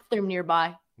have a bathroom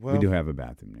nearby. Well, we do have a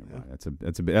bathroom nearby. Yeah.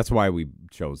 That's why we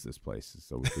chose this place,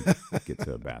 so we could get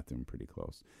to a bathroom pretty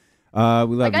close. We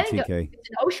love you, TK. It's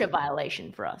an OSHA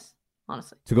violation for us,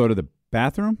 honestly. To go to the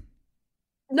bathroom?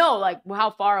 No,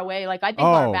 how far away? I think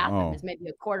our bathroom is maybe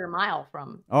a quarter mile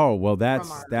from. Oh, well,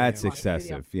 that's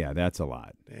excessive. Yeah, that's a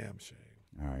lot. Damn shame.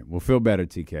 All right. Well, feel better,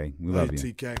 TK. We love you.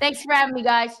 TK. Thanks for having me,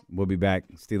 guys. We'll be back.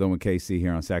 Steelo and KC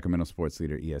here on Sacramento Sports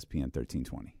Leader ESPN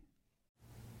 1320.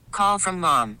 Call from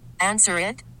mom. Answer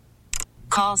it.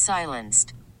 Call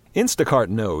silenced. Instacart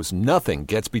knows nothing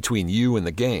gets between you and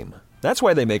the game. That's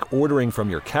why they make ordering from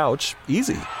your couch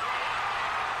easy.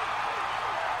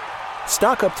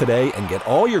 Stock up today and get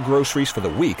all your groceries for the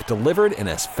week delivered in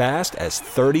as fast as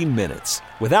 30 minutes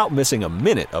without missing a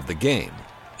minute of the game.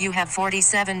 You have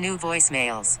 47 new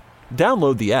voicemails.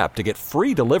 Download the app to get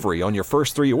free delivery on your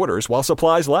first 3 orders while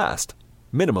supplies last.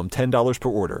 Minimum $10 per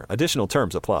order. Additional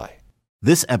terms apply.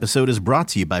 This episode is brought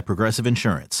to you by Progressive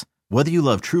Insurance. Whether you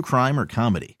love true crime or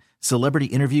comedy, celebrity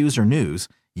interviews or news,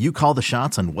 you call the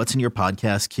shots on what's in your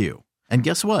podcast queue. And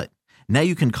guess what? Now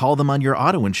you can call them on your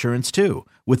auto insurance too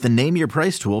with the Name Your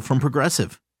Price tool from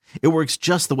Progressive. It works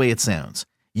just the way it sounds.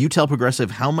 You tell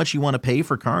Progressive how much you want to pay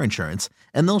for car insurance,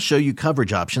 and they'll show you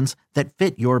coverage options that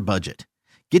fit your budget.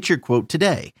 Get your quote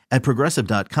today at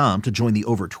Progressive.com to join the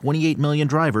over 28 million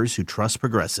drivers who trust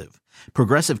Progressive.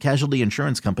 Progressive Casualty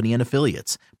Insurance Company and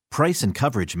Affiliates. Price and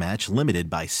coverage match limited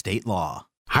by state law.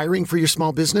 Hiring for your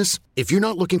small business? If you're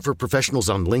not looking for professionals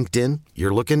on LinkedIn,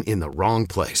 you're looking in the wrong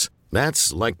place.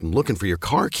 That's like looking for your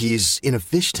car keys in a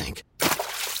fish tank.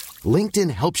 LinkedIn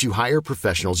helps you hire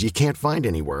professionals you can't find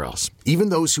anywhere else, even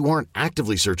those who aren't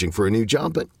actively searching for a new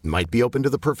job but might be open to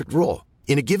the perfect role.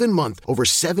 In a given month, over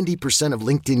 70% of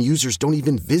LinkedIn users don't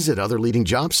even visit other leading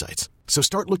job sites. So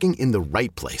start looking in the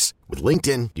right place. With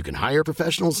LinkedIn, you can hire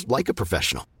professionals like a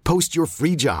professional. Post your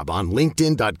free job on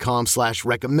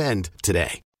linkedin.com/recommend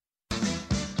today.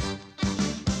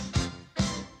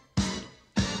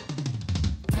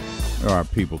 There are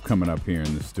people coming up here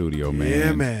in the studio, man.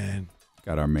 Yeah, man.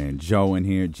 Got our man Joe in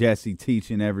here. Jesse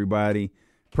teaching everybody.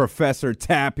 Professor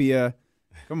Tapia.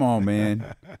 Come on,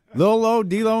 man. Lil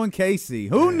D-Lo, and Casey.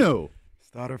 Who knew?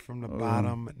 Started from the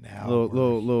bottom. Now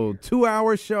little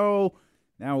 2-hour show.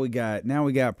 Now we got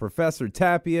Professor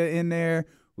Tapia in there.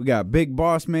 We got Big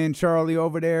Boss Man Charlie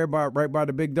over there, right by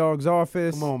the big dog's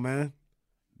office. Come on, man.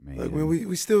 Look,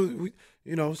 we still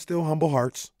humble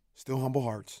hearts. Still humble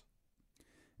hearts.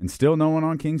 And still no one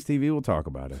on Kings TV will talk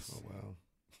about us. Oh, well.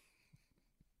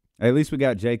 At least we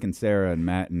got Jake and Sarah and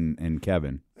Matt and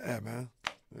Kevin. Yeah, man.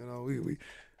 You know,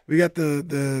 we got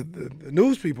the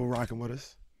news people rocking with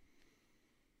us.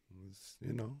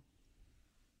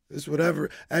 It's whatever.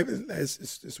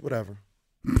 It's whatever.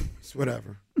 It's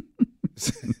whatever.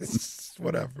 It's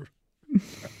whatever.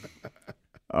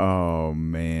 Oh,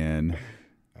 man.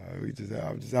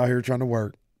 I'm just out here trying to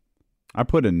work. I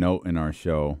put a note in our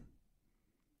show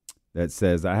that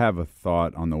says, I have a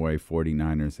thought on the way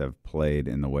 49ers have played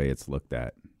and the way it's looked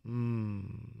at.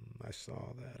 I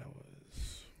saw that. I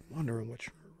was wondering what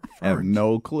you were referring to. I have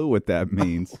no clue what that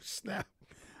means. Oh, snap.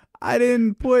 I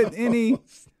didn't put any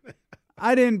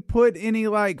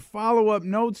like follow-up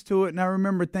notes to it, and I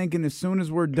remember thinking as soon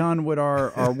as we're done with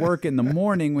our work in the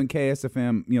morning when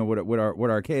KSFM, with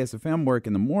our KSFM work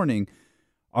in the morning,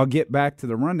 I'll get back to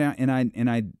the rundown, and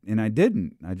I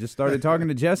didn't. I just started talking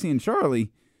to Jesse and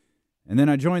Charlie, and then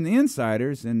I joined the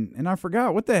Insiders, and I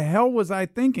forgot. What the hell was I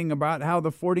thinking about how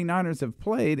the 49ers have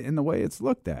played and the way it's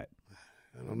looked at?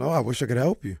 I don't know. I wish I could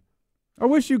help you. I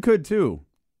wish you could, too.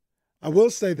 I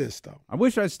will say this, though. I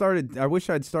wish I'd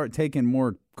start taking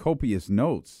more copious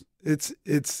notes. I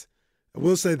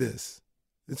will say this.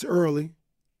 It's early.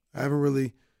 I haven't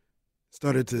really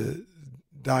started to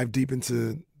dive deep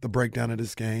into the breakdown of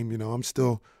this game. I'm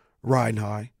still riding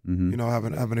high,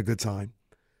 having a good time.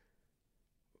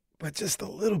 But just a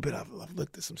little bit, I've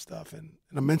looked at some stuff, and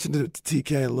I mentioned it to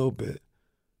TK a little bit.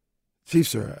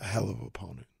 Chiefs are a hell of an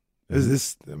opponent. This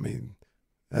is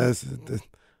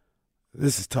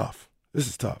tough. This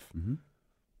is tough. Mm-hmm.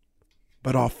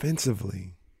 But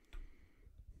offensively,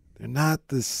 they're not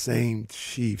the same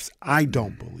Chiefs, I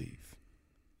don't believe.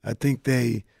 I think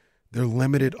they're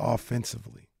limited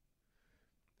offensively.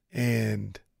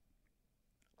 And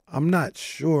I'm not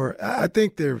sure. I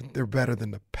think they're better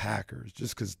than the Packers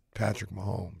just because Patrick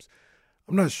Mahomes.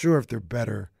 I'm not sure if they're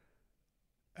better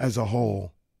as a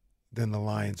whole than the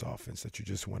Lions offense that you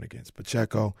just went against.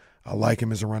 Pacheco, I like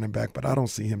him as a running back, but I don't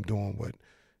see him doing what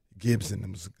Gibbs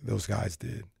and those guys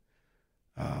did.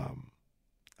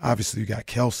 Obviously, you got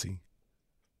Kelsey,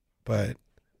 but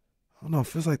I don't know. It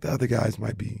feels like the other guys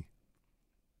might be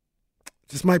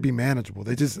manageable.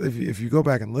 They just, if you go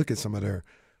back and look at some of their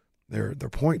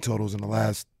point totals in the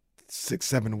last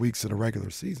 6-7 weeks of the regular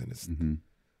season, it's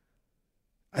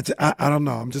I don't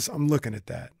know. I'm looking at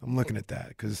that.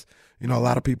 Because a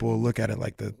lot of people will look at it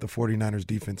like the 49ers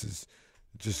defense is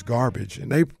just garbage,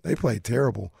 and they played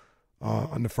terrible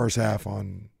in the first half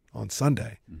on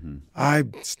Sunday. Mm-hmm. I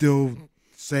still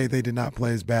say they did not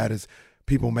play as bad as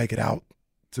people make it out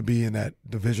to be in that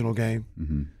divisional game.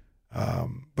 Mm-hmm.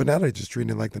 But now they're just treating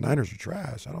it like the Niners are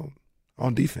trash.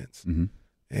 On defense, mm-hmm.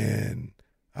 and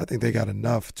I think they got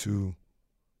enough to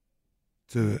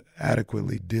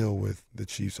adequately deal with the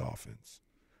Chiefs' offense.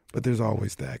 But there's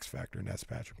always the X factor, and that's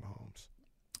Patrick Mahomes.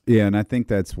 Yeah, and I think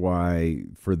that's why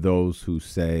for those who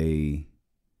say,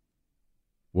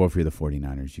 well, if you're the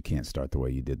 49ers, you can't start the way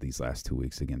you did these last 2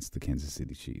 weeks against the Kansas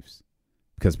City Chiefs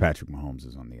because Patrick Mahomes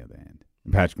is on the other end.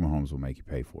 And Patrick Mahomes will make you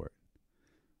pay for it,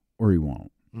 or he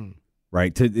won't.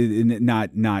 Right?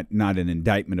 Not an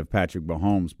indictment of Patrick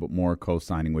Mahomes, but more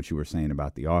co-signing what you were saying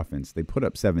about the offense. They put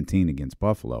up 17 against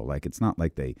Buffalo. Like it's not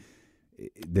like they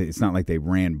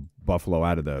ran Buffalo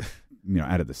out of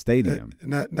the stadium.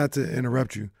 Not to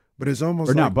interrupt you, but it's almost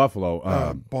or like, not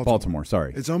Buffalo, Baltimore.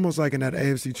 Sorry, it's almost like in that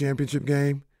AFC Championship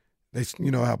game. They,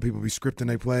 how people be scripting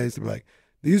their plays. They be like,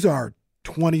 these are our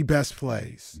 20 best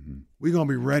plays. Mm-hmm. We're gonna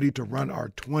be ready to run our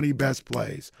 20 best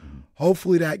plays. Mm-hmm.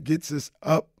 Hopefully that gets us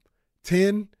up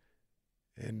 10,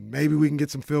 and maybe we can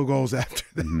get some field goals after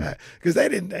that because they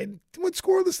went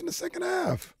scoreless in the second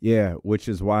half. Yeah, which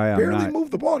is why barely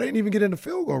moved the ball. They didn't even get in the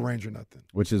field goal range or nothing.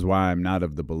 Which is why I'm not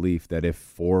of the belief that if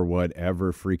for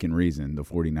whatever freaking reason the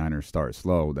 49ers start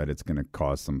slow, that it's going to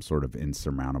cause some sort of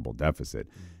insurmountable deficit.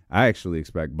 I actually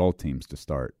expect both teams to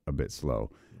start a bit slow.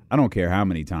 I don't care how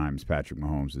many times Patrick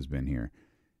Mahomes has been here.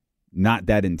 Not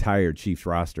that entire Chiefs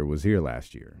roster was here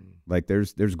last year. Like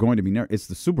there's going to be it's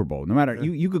the Super Bowl. No matter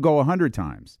you could go 100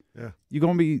 times. Yeah, you're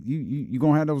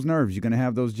gonna have those nerves. You're gonna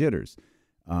have those jitters.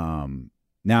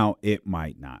 Now it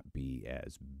might not be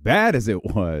as bad as it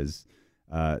was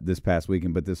this past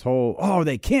weekend, but this whole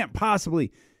they can't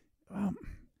possibly.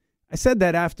 I said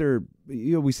that after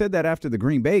we said that after the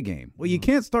Green Bay game. Well, you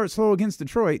can't start slow against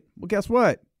Detroit. Well, guess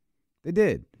what? They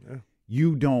did. Yeah.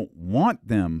 You don't want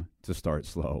them to start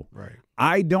slow. Right.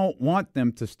 I don't want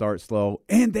them to start slow,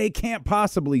 and they can't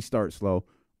possibly start slow.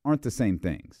 Aren't the same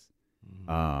things.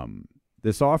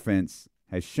 This offense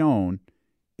has shown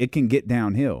it can get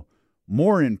downhill.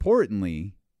 More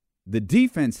importantly, the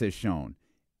defense has shown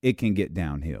it can get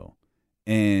downhill.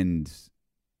 And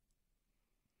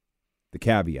the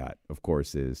caveat, of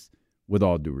course, is, with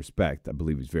all due respect, I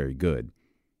believe he's very good.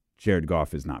 Jared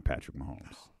Goff is not Patrick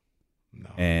Mahomes. No,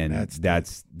 and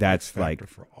that's like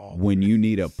players. when you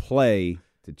need a play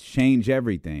to change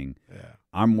everything. Yeah.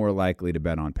 I'm more likely to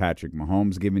bet on Patrick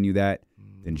Mahomes giving you that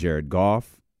than Jared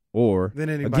Goff, or than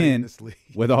anybody again, in this league.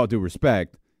 with all due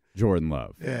respect, Jordan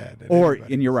Love. Yeah.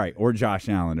 And you're right, or Josh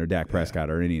Allen or Dak Prescott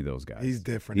or any of those guys. He's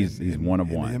different. He's one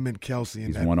of one. Him and Kelsey in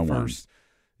he's that first,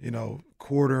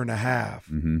 quarter and a half.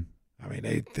 Mm-hmm. I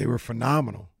mean, they were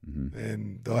phenomenal. Mm-hmm.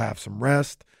 And they'll have some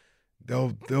rest.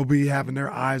 They'll be having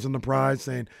their eyes on the prize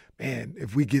saying, man,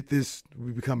 if we get this,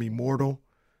 we become immortal.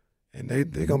 And they're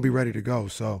going to be ready to go.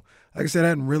 So, like I said, I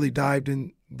hadn't really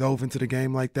dove into the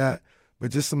game like that.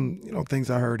 But just some,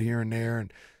 things I heard here and there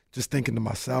and just thinking to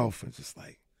myself, it's just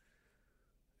like,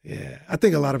 yeah. I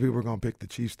think a lot of people are going to pick the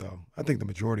Chiefs, though. I think the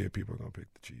majority of people are going to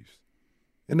pick the Chiefs.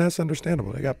 And that's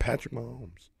understandable. They got Patrick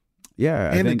Mahomes.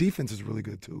 Yeah. And the defense is really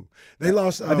good, too. They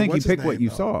lost. I think you picked what you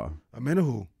saw.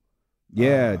 Amenahu.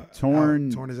 Yeah.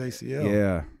 Torn his ACL.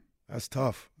 Yeah. That's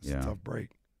tough. It's a tough break.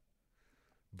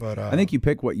 But I think you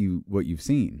pick what you've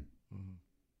seen. Mm-hmm.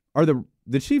 Are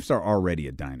the Chiefs are already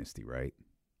a dynasty, right?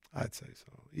 I'd say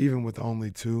so. Even with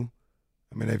only 2,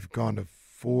 I mean they've gone to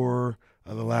 4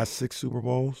 of the last 6 Super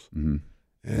Bowls, mm-hmm.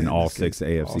 and all 6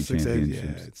 AFC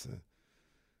championships. Yeah,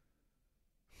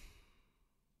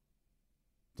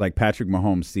 it's like Patrick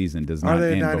Mahomes' season does not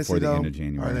end before the end of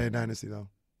January. Are they a dynasty though?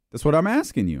 That's what I'm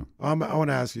asking you. I want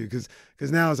to ask you because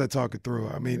now as I talk it through,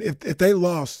 I mean if they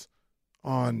lost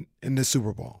in this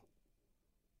Super Bowl,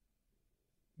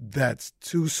 that's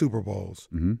 2 Super Bowls,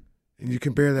 mm-hmm. and you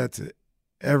compare that to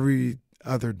every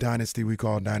other dynasty we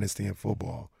call dynasty in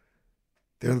football,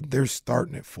 they're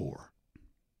starting at 4.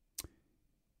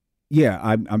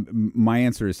 Yeah, my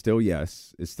answer is still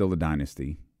yes. It's still a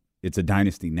dynasty. It's a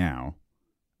dynasty now.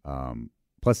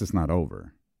 Plus, it's not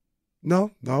over.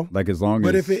 No. Like as long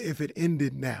but as. But if it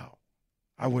ended now,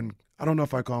 I wouldn't. I don't know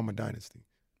if I call them a dynasty.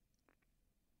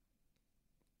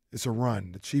 It's a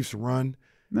run. The Chiefs run.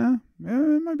 No,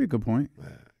 it might be a good point.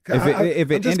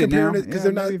 If it ended now, because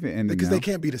they're not, because they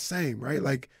can't be the same, right?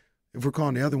 Like if we're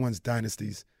calling the other ones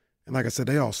dynasties, and like I said,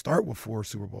 they all start with 4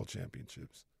 Super Bowl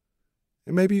championships,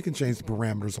 and maybe you can change the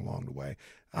parameters along the way.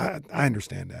 I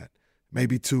understand that.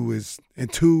 Maybe 2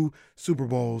 Super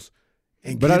Bowls,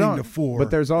 and getting to 4.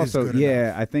 But there's also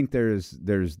enough. I think there's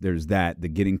that the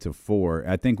getting to 4.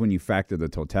 I think when you factor the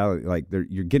totality, like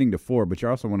you're getting to 4, but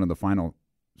you're also one of the final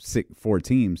 4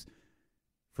 teams.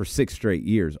 For 6 straight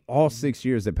years, all 6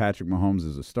 years that Patrick Mahomes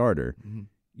is a starter, mm-hmm.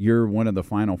 you're one of the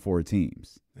final 4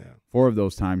 teams. Yeah. 4 of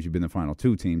those times you've been the final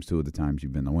 2 teams. 2 of the times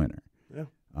you've been the winner. Yeah.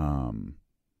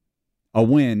 A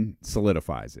win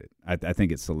solidifies it. I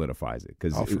think it solidifies it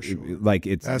because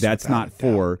that's not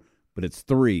 4, but it's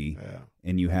 3,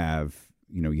 and you have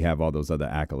all those other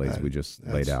accolades we just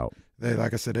laid out.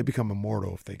 Like I said, they become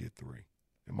immortal if they get 3,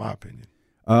 in my opinion.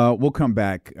 We'll come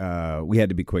back. We had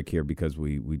to be quick here because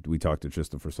we talked to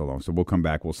Trysta for so long. So we'll come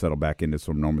back. We'll settle back into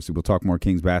some normalcy. We'll talk more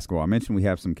Kings basketball. I mentioned we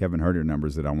have some Kevin Huerter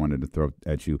numbers that I wanted to throw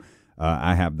at you.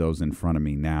 I have those in front of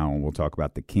me now, and we'll talk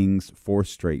about the Kings' 4th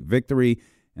straight victory.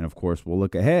 And, of course, we'll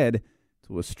look ahead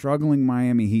to a struggling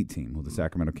Miami Heat team who the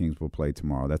Sacramento Kings will play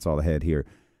tomorrow. That's all ahead here.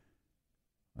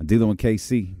 D'Lo and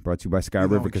KC, brought to you by Sky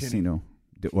River Casino.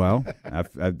 Well,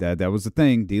 that was the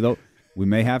thing, D'Lo. We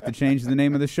may have to change the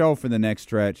name of the show for the next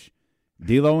stretch.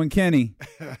 D'Lo and Kenny,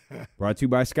 brought to you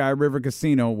by Sky River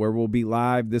Casino, where we'll be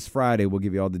live this Friday. We'll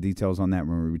give you all the details on that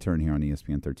when we return here on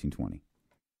ESPN 1320.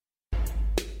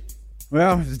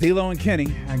 Well, it's D'Lo and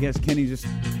Kenny. I guess Kenny just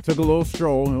took a little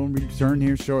stroll. He'll return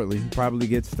here shortly. He'll probably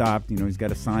get stopped. He's got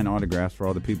to sign autographs for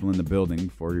all the people in the building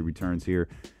before he returns here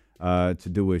to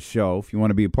do his show. If you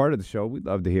want to be a part of the show, we'd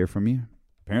love to hear from you.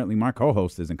 Apparently, my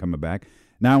co-host isn't coming back.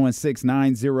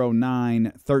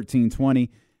 916-909-1320.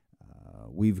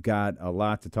 We've got a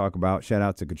lot to talk about. Shout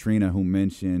out to Katrina, who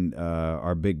mentioned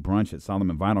our big brunch at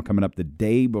Solomon Vinyl coming up the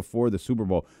day before the Super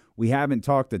Bowl. We haven't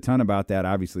talked a ton about that.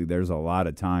 Obviously, there's a lot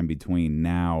of time between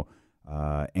now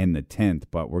and the 10th,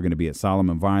 but we're going to be at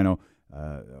Solomon Vinyl,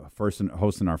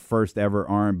 hosting our first ever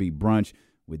R&B brunch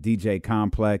with DJ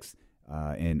Complex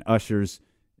and Usher's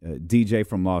DJ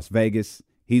from Las Vegas.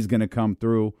 He's going to come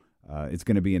through. It's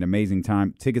going to be an amazing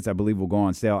time. Tickets, I believe, will go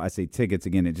on sale. I say tickets,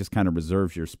 again, it just kind of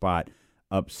reserves your spot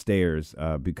upstairs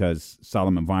because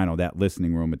Solomon Vinyl, that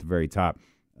listening room at the very top,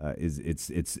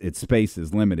 its space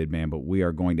is limited, man. But we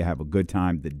are going to have a good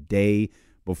time the day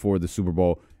before the Super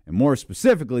Bowl, and more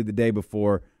specifically, the day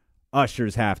before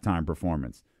Usher's halftime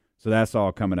performance. So that's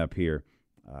all coming up here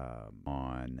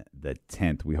on the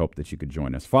 10th. We hope that you could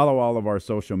join us. Follow all of our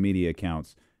social media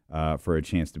accounts for a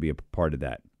chance to be a part of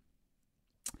that.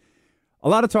 A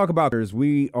lot of talk about this.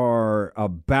 We are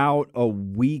about a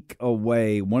week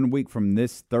away. 1 week from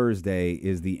this Thursday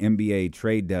is the NBA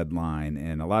trade deadline,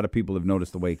 and a lot of people have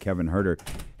noticed the way Kevin Huerter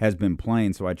has been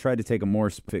playing. So I tried to take a more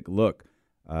specific look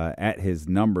at his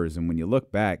numbers. And when you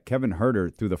look back, Kevin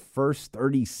Huerter, through the first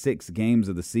 36 games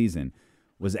of the season,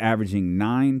 was averaging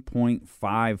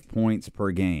 9.5 points per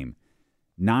game.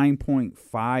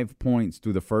 9.5 points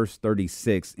through the first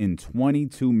 36 in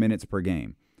 22 minutes per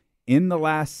game. In the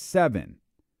last 7,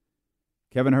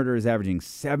 Kevin Huerter is averaging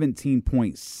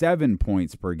 17.7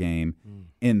 points per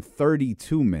game in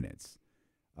 32 minutes.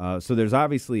 So there's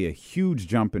obviously a huge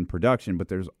jump in production, but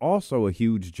there's also a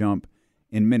huge jump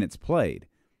in minutes played.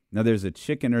 Now, there's a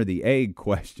chicken or the egg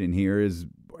question here. Is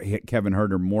Kevin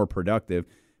Huerter more productive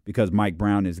because Mike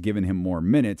Brown is giving him more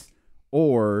minutes,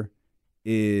 or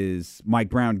is Mike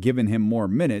Brown giving him more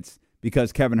minutes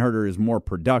because Kevin Huerter is more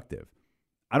productive?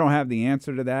 I don't have the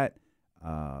answer to that,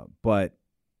 but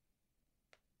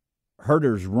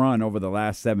Huerter's run over the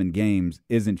last 7 games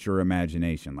isn't your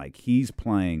imagination. Like, he's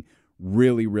playing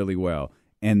really, really well.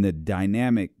 And the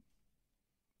dynamic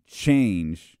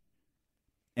change,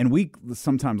 and we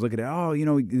sometimes look at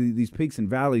it, these peaks and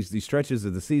valleys, these stretches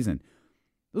of the season.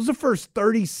 Those are the first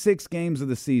 36 games of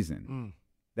the season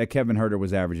that Kevin Huerter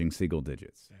was averaging single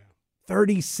digits. Yeah.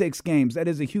 36 games. That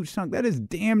is a huge chunk. That is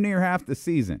damn near half the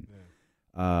season.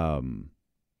 Yeah.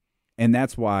 And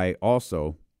that's why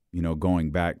also,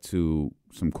 going back to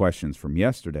some questions from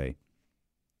yesterday,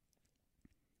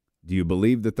 do you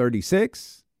believe the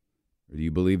 36 or do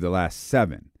you believe the last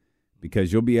 7?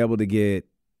 Because you'll be able to get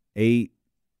 8,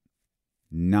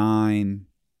 9,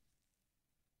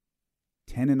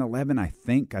 10, and 11, I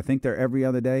think. I think they're every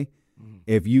other day.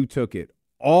 If you took it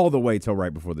all the way till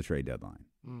right before the trade deadline.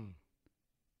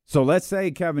 So let's say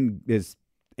Kevin is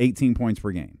 18 points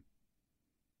per game.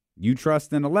 You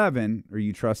trust in 11 or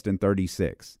you trust in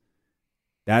 36.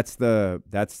 That's the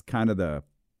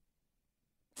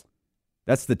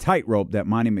tightrope that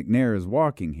Monty McNair is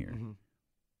walking here.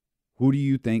 Who do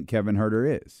you think Kevin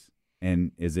Huerter is?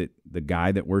 And is it the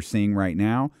guy that we're seeing right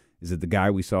now? Is it the guy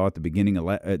we saw at the beginning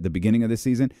of this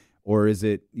season, or is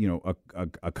it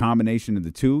a combination of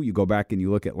the two? You go back and you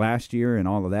look at last year and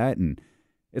all of that, and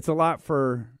it's a lot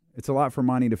for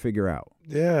Monty to figure out.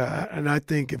 Yeah, and I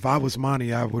think if I was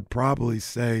Monty, I would probably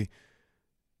say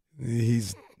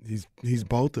he's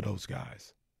both of those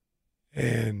guys,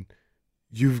 and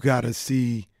you've got to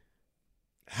see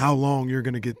how long you're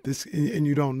going to get this, and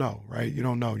you don't know, right? You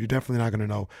don't know. You're definitely not going to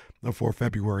know before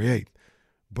February 8th,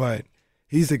 but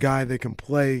he's a guy that can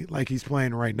play like he's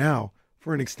playing right now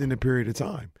for an extended period of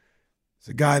time. He's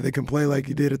a guy that can play like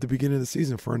he did at the beginning of the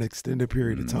season for an extended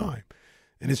period of time.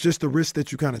 And it's just the risk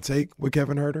that you kind of take with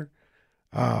Kevin Huerter.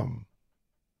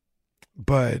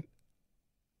 But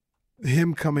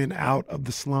him coming out of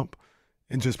the slump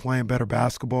and just playing better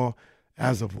basketball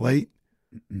as of late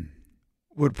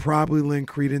would probably lend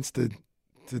credence to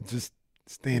just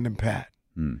standing pat.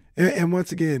 And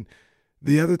once again,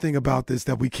 the other thing about this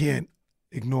that we can't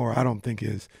ignore, I don't think,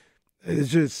 is it's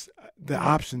just the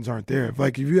options aren't there.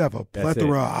 If you have a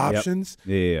plethora of options,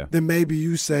 then maybe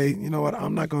you say, you know what,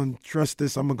 I'm not going to trust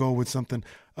this. I'm going to go with something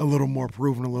a little more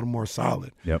proven, a little more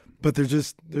solid. But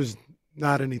there's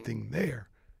not anything there.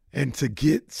 And to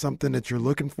get something that you're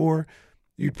looking for,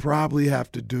 you'd probably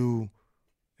have to do,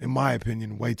 in my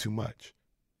opinion, way too much.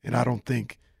 And I don't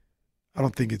think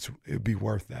it'd be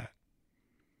worth that.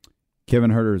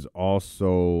 Kevin Huerter is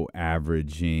also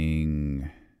averaging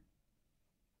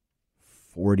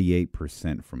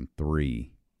 48% from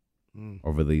 3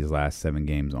 over these last 7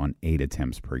 games on 8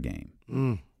 attempts per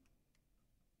game.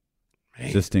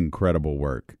 Just incredible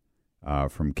work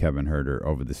from Kevin Huerter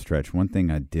over the stretch. One thing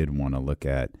I did want to look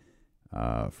at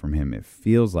from him, it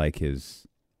feels like his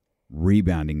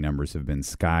rebounding numbers have been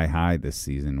sky high this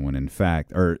season when in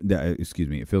fact,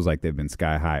 it feels like they've been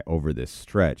sky high over this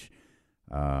stretch.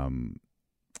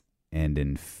 And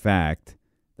in fact,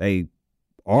 they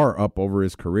are up over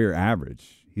his career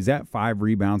average. He's at 5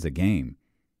 rebounds a game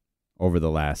over the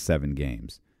last 7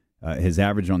 games. His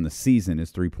average on the season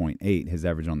is 3.8. His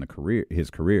average on his career,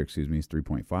 is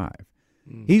 3.5.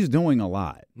 He's doing a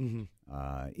lot.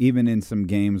 Even in some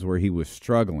games where he was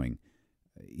struggling,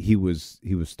 he was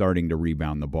starting to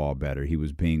rebound the ball better. He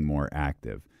was being more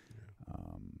active.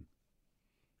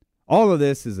 All of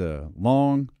this is a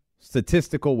long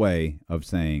statistical way of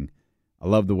saying, I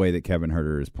love the way that Kevin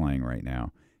Huerter is playing right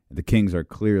now. The Kings are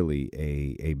clearly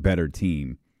a better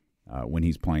team when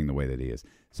he's playing the way that he is.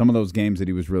 Some of those games that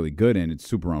he was really good in, it's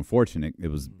super unfortunate. It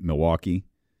was Milwaukee,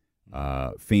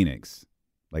 Phoenix.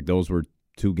 Like, those were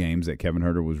 2 games that Kevin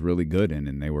Huerter was really good in,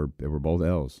 and they were both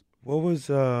L's. What was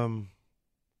the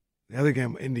other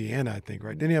game? Indiana, I think,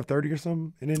 right? Didn't he have 30 or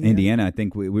something in Indiana? Indiana, I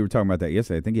think we were talking about that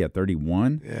yesterday. I think he had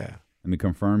 31. Yeah. Let me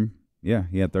confirm. Yeah,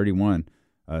 he had 31.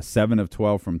 7 of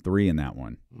 12 from 3 in that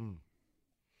one.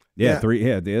 Yeah, three.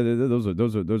 Yeah,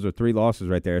 those are 3 losses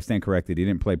right there. I stand corrected. He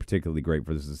didn't play particularly great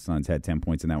for the Suns. Had 10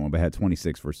 points in that one, but had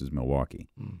 26 versus Milwaukee.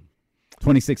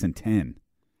 26 and 10.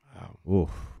 Wow. Oh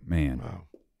man.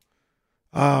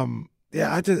 Wow.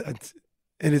 Yeah,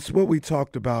 and it's what we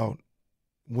talked about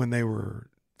when they were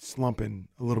slumping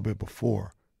a little bit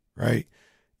before, right?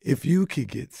 If you could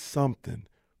get something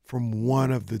from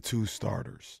one of the 2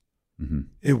 starters,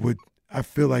 it would. I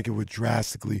feel like it would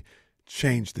drastically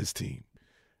change this team.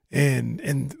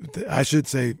 And I should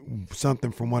say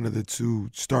something from one of the 2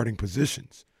 starting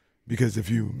positions, because if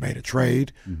you made a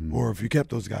trade or if you kept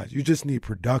those guys, you just need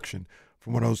production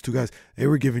from one of those 2 guys. They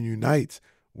were giving you nights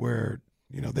where,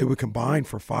 they would combine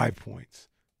for 5 points.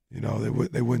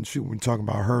 They wouldn't shoot. We're talking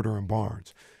about Herter and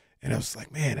Barnes. And I was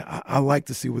like, man, I like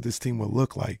to see what this team would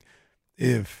look like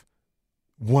if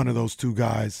one of those 2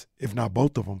 guys, if not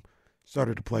both of them,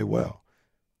 started to play well.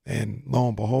 And lo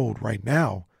and behold, right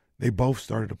now, they both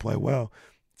started to play well.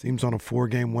 Team's on a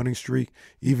 4-game winning streak.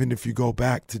 Even if you go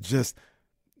back to just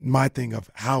my thing of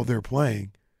how they're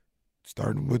playing,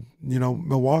 starting with,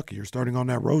 Milwaukee, or starting on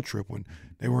that road trip when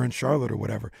they were in Charlotte or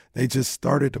whatever, they just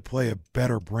started to play a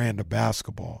better brand of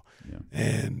basketball. Yeah.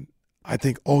 And I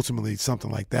think ultimately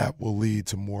something like that will lead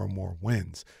to more and more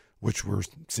wins, which we're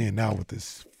seeing now with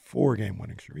this 4-game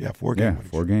winning streak. Yeah, 4-game winning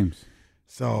streak. 4 games.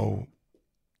 So,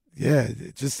 yeah,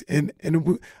 and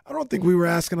I don't think we were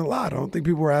asking a lot. I don't think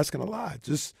people were asking a lot.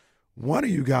 Just one of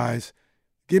you guys,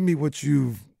 give me what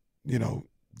you've,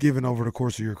 given over the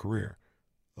course of your career.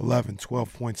 11,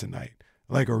 12 points a night.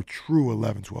 Like a true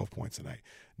 11, 12 points a night.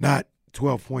 Not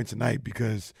 12 points a night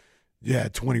because you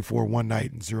had 24 one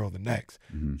night and 0 the next.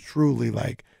 Truly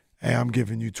like, hey, I'm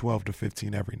giving you 12 to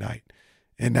 15 every night.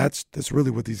 And that's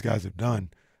really what these guys have done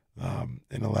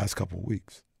in the last couple of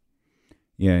weeks.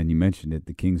 Yeah, and you mentioned it.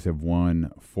 The Kings have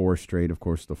won 4 straight, of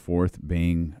course, the 4th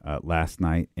being last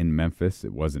night in Memphis.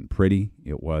 It wasn't pretty.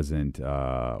 It wasn't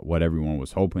what everyone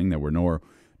was hoping. There were no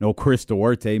Chris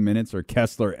Duarte minutes or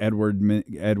Kessler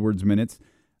Edwards minutes.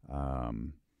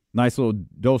 Nice little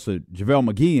dose of JaVale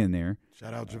McGee in there.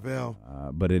 Shout out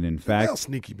JaVale. But in fact,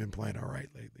 Sneaky been playing all right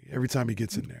lately. Every time he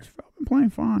gets in there. JaVale been playing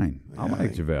fine. Yeah, I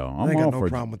like JaVale. I ain't got no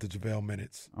problem with the JaVale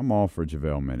minutes. I'm all for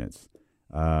JaVale minutes.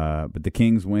 But the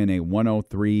Kings win a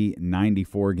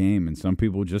 103-94 game, and some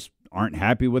people just aren't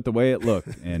happy with the way it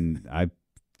looked. And I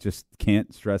just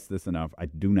can't stress this enough. I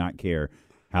do not care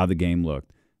how the game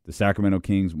looked. The Sacramento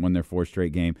Kings won their 4th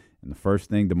straight game, and the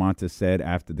first thing DeMontis said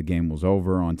after the game was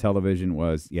over on television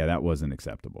was, yeah, that wasn't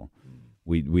acceptable.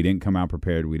 We didn't come out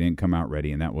prepared. We didn't come out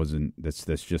ready, and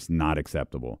that's just not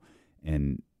acceptable.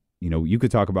 And you could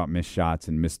talk about missed shots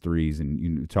and missed threes, and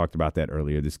you talked about that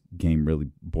earlier. This game really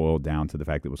boiled down to the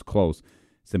fact that it was close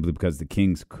simply because the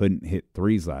Kings couldn't hit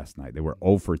threes last night. They were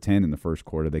 0 for 10 in the first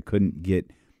quarter. They couldn't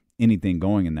get anything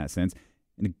going in that sense.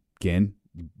 And again,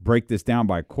 break this down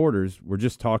by quarters, we're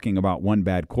just talking about one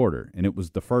bad quarter, and it was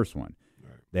the first one.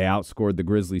 Right. They outscored the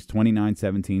Grizzlies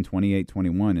 29-17,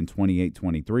 28-21, and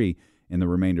 28-23 in the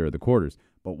remainder of the quarters.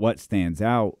 But what stands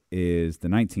out is the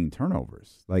 19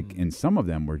 turnovers. And some of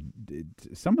them were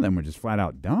just flat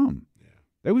out dumb. Yeah.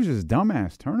 They were just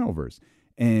dumbass turnovers.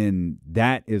 And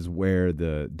that is where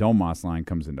the Domas line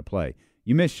comes into play.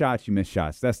 You miss shots, you miss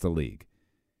shots. That's the league.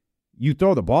 You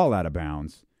throw the ball out of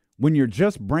bounds when you're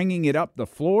just bringing it up the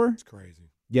floor. It's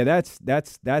crazy. Yeah,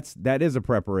 that is a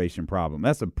preparation problem.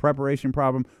 That's a preparation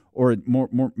problem, or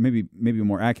maybe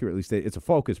more accurately stated, it's a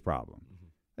focus problem.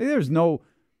 Mm-hmm.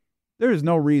 There is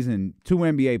no reason 2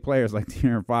 NBA players like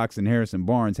De'Aaron Fox and Harrison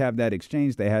Barnes have that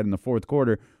exchange they had in the fourth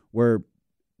quarter where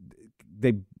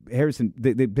they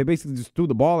basically just threw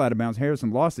the ball out of bounds.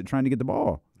 Harrison lost it trying to get the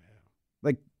ball. Yeah.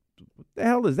 Like, what the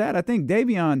hell is that? I think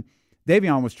Davion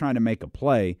was trying to make a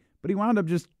play, but he wound up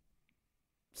just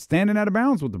standing out of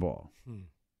bounds with the ball.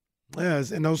 Yeah,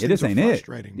 and those things are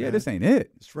frustrating. Yeah, this ain't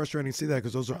it. It's frustrating to see that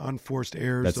because those are unforced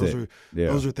errors.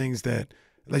 Those are things that,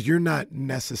 like, you're not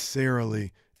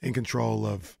necessarily in control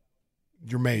of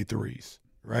your made threes,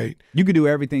 right? You could do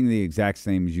everything the exact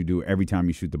same as you do every time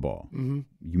you shoot the ball. Mm-hmm.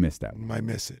 You miss that one. You might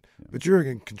miss it. Yeah. But you're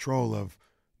in control of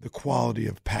the quality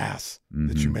of pass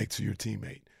that you make to your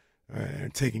teammate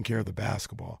and taking care of the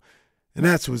basketball. And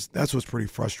that's what's pretty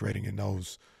frustrating in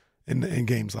those in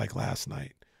games like last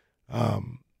night.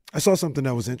 I saw something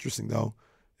that was interesting though,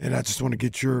 and I just want to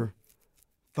get your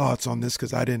thoughts on this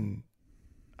because I didn't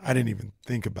even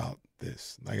think about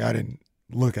this. Like, I didn't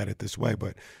look at it this way,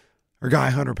 but our guy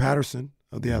Hunter Patterson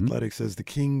of The Athletic says the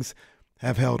Kings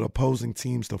have held opposing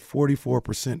teams to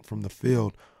 44% from the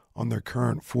field on their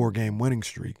current 4-game winning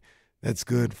streak. That's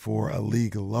good for a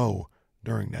league low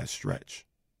during that stretch.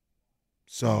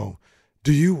 So,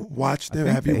 do you watch them?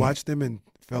 Have you watched them in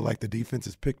felt like the defense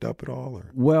has picked up at all? Or?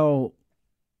 Well,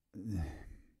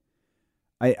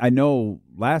 I know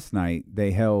last night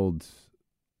they held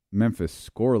Memphis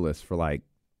scoreless for like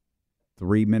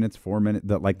 3 minutes, 4 minutes,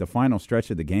 the final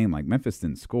stretch of the game. Like Memphis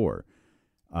didn't score.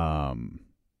 I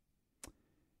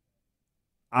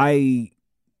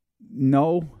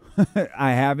know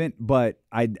I haven't, but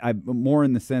I'm more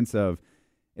in the sense of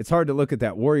it's hard to look at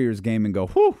that Warriors game and go,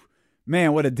 whew,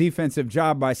 man, what a defensive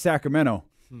job by Sacramento.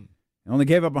 Only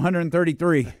gave up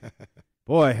 133.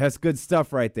 Boy, that's good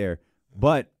stuff right there.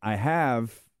 But I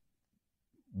have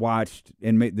watched,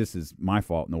 and this is my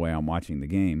fault in the way I'm watching the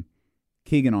game,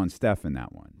 Keegan on Steph in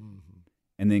that one. Mm-hmm.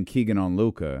 And then Keegan on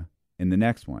Luka in the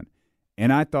next one.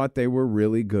 And I thought they were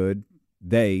really good.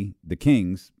 The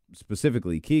Kings,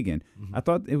 specifically Keegan, I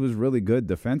thought it was really good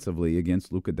defensively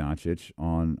against Luka Doncic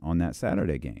on that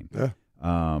Saturday game. Yeah.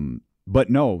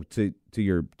 But no, to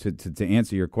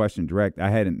answer your question direct, I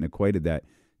hadn't equated that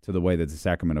to the way that the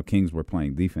Sacramento Kings were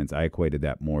playing defense. I equated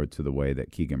that more to the way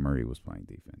that Keegan Murray was playing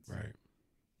defense. Right.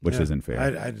 Which isn't fair.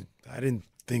 I didn't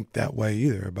think that way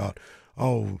either about,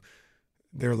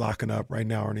 they're locking up right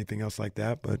now or anything else like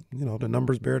that. But, the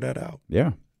numbers bear that out.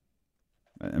 Yeah.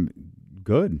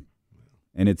 Good.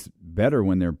 And it's better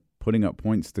when they're putting up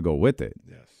points to go with it.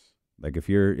 Yes. Like if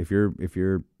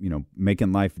you're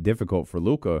making life difficult for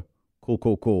Luka,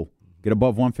 cool. Get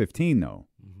above 115 though.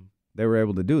 Mm-hmm. They were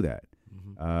able to do that.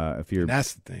 And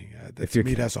that's the thing. To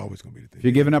me, that's always going to be the thing. If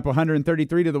you're giving up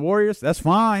 133 to the Warriors, that's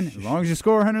fine as long as you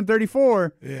score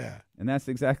 134. Yeah, and that's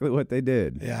exactly what they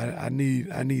did. Yeah, I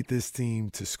need this team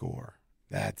to score.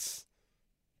 That's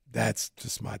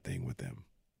just my thing with them.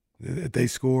 If they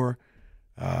score,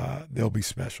 they'll be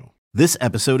special. This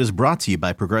episode is brought to you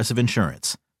by Progressive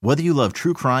Insurance. Whether you love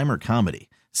true crime or comedy,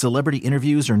 celebrity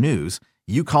interviews or news,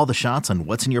 you call the shots on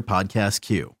what's in your podcast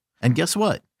queue. And guess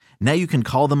what? Now you can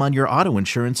call them on your auto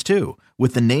insurance, too,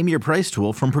 with the Name Your Price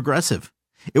tool from Progressive.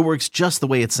 It works just the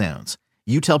way it sounds.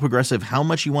 You tell Progressive how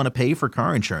much you want to pay for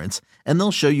car insurance, and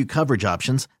they'll show you coverage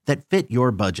options that fit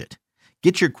your budget.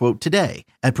 Get your quote today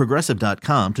at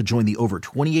Progressive.com to join the over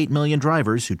 28 million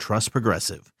drivers who trust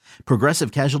Progressive.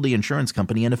 Progressive Casualty Insurance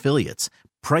Company and Affiliates.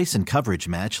 Price and coverage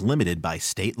match limited by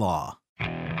state law.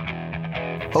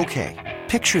 Okay,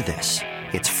 picture this.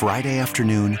 It's Friday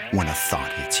afternoon when a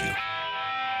thought hits you.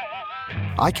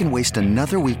 I can waste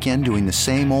another weekend doing the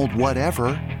same old whatever,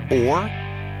 or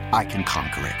I can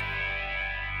conquer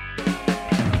it.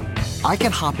 I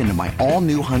can hop into my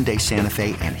all-new Hyundai Santa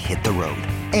Fe and hit the road.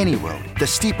 Any road. The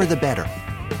steeper, the better.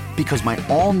 Because my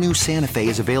all-new Santa Fe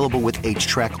is available with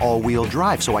H-Track all-wheel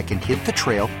drive, so I can hit the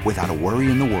trail without a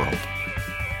worry in the world.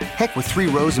 Heck, with 3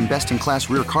 rows and best-in-class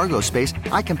rear cargo space,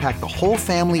 I can pack the whole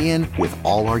family in with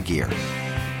all our gear.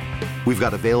 We've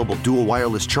got available dual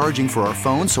wireless charging for our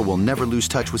phones, so we'll never lose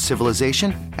touch with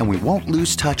civilization, and we won't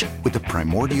lose touch with the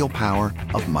primordial power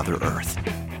of Mother Earth.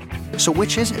 So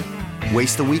which is it?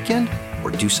 Waste the weekend or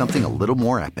do something a little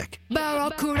more epic?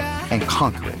 And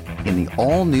conquer it in the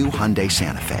all-new Hyundai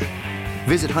Santa Fe.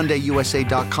 Visit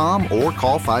HyundaiUSA.com or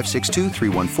call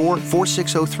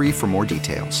 562-314-4603 for more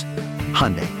details.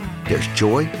 Hyundai, there's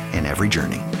joy in every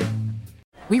journey.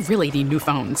 We really need new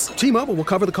phones. T-Mobile will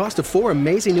cover the cost of 4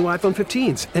 amazing new iPhone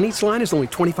 15s, and each line is only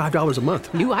 $25 a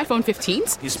month. New iPhone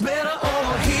 15s? It's better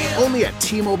over here. Only at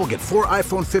T-Mobile, get 4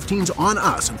 iPhone 15s on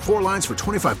us and 4 lines for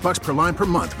 $25 per line per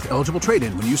month with eligible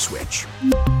trade-in when you switch.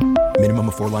 Minimum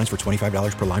of 4 lines for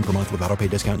 $25 per line per month with autopay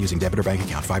discount using debit or bank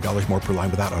account. $5 more per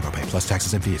line without autopay, plus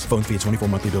taxes and fees. Phone fee at 24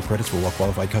 monthly bill credits for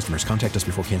well-qualified customers. Contact us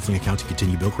before canceling account to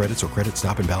continue bill credits or credit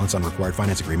stop and balance on required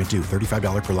finance agreement due.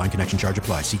 $35 per line connection charge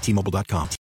applies. See T-Mobile.com.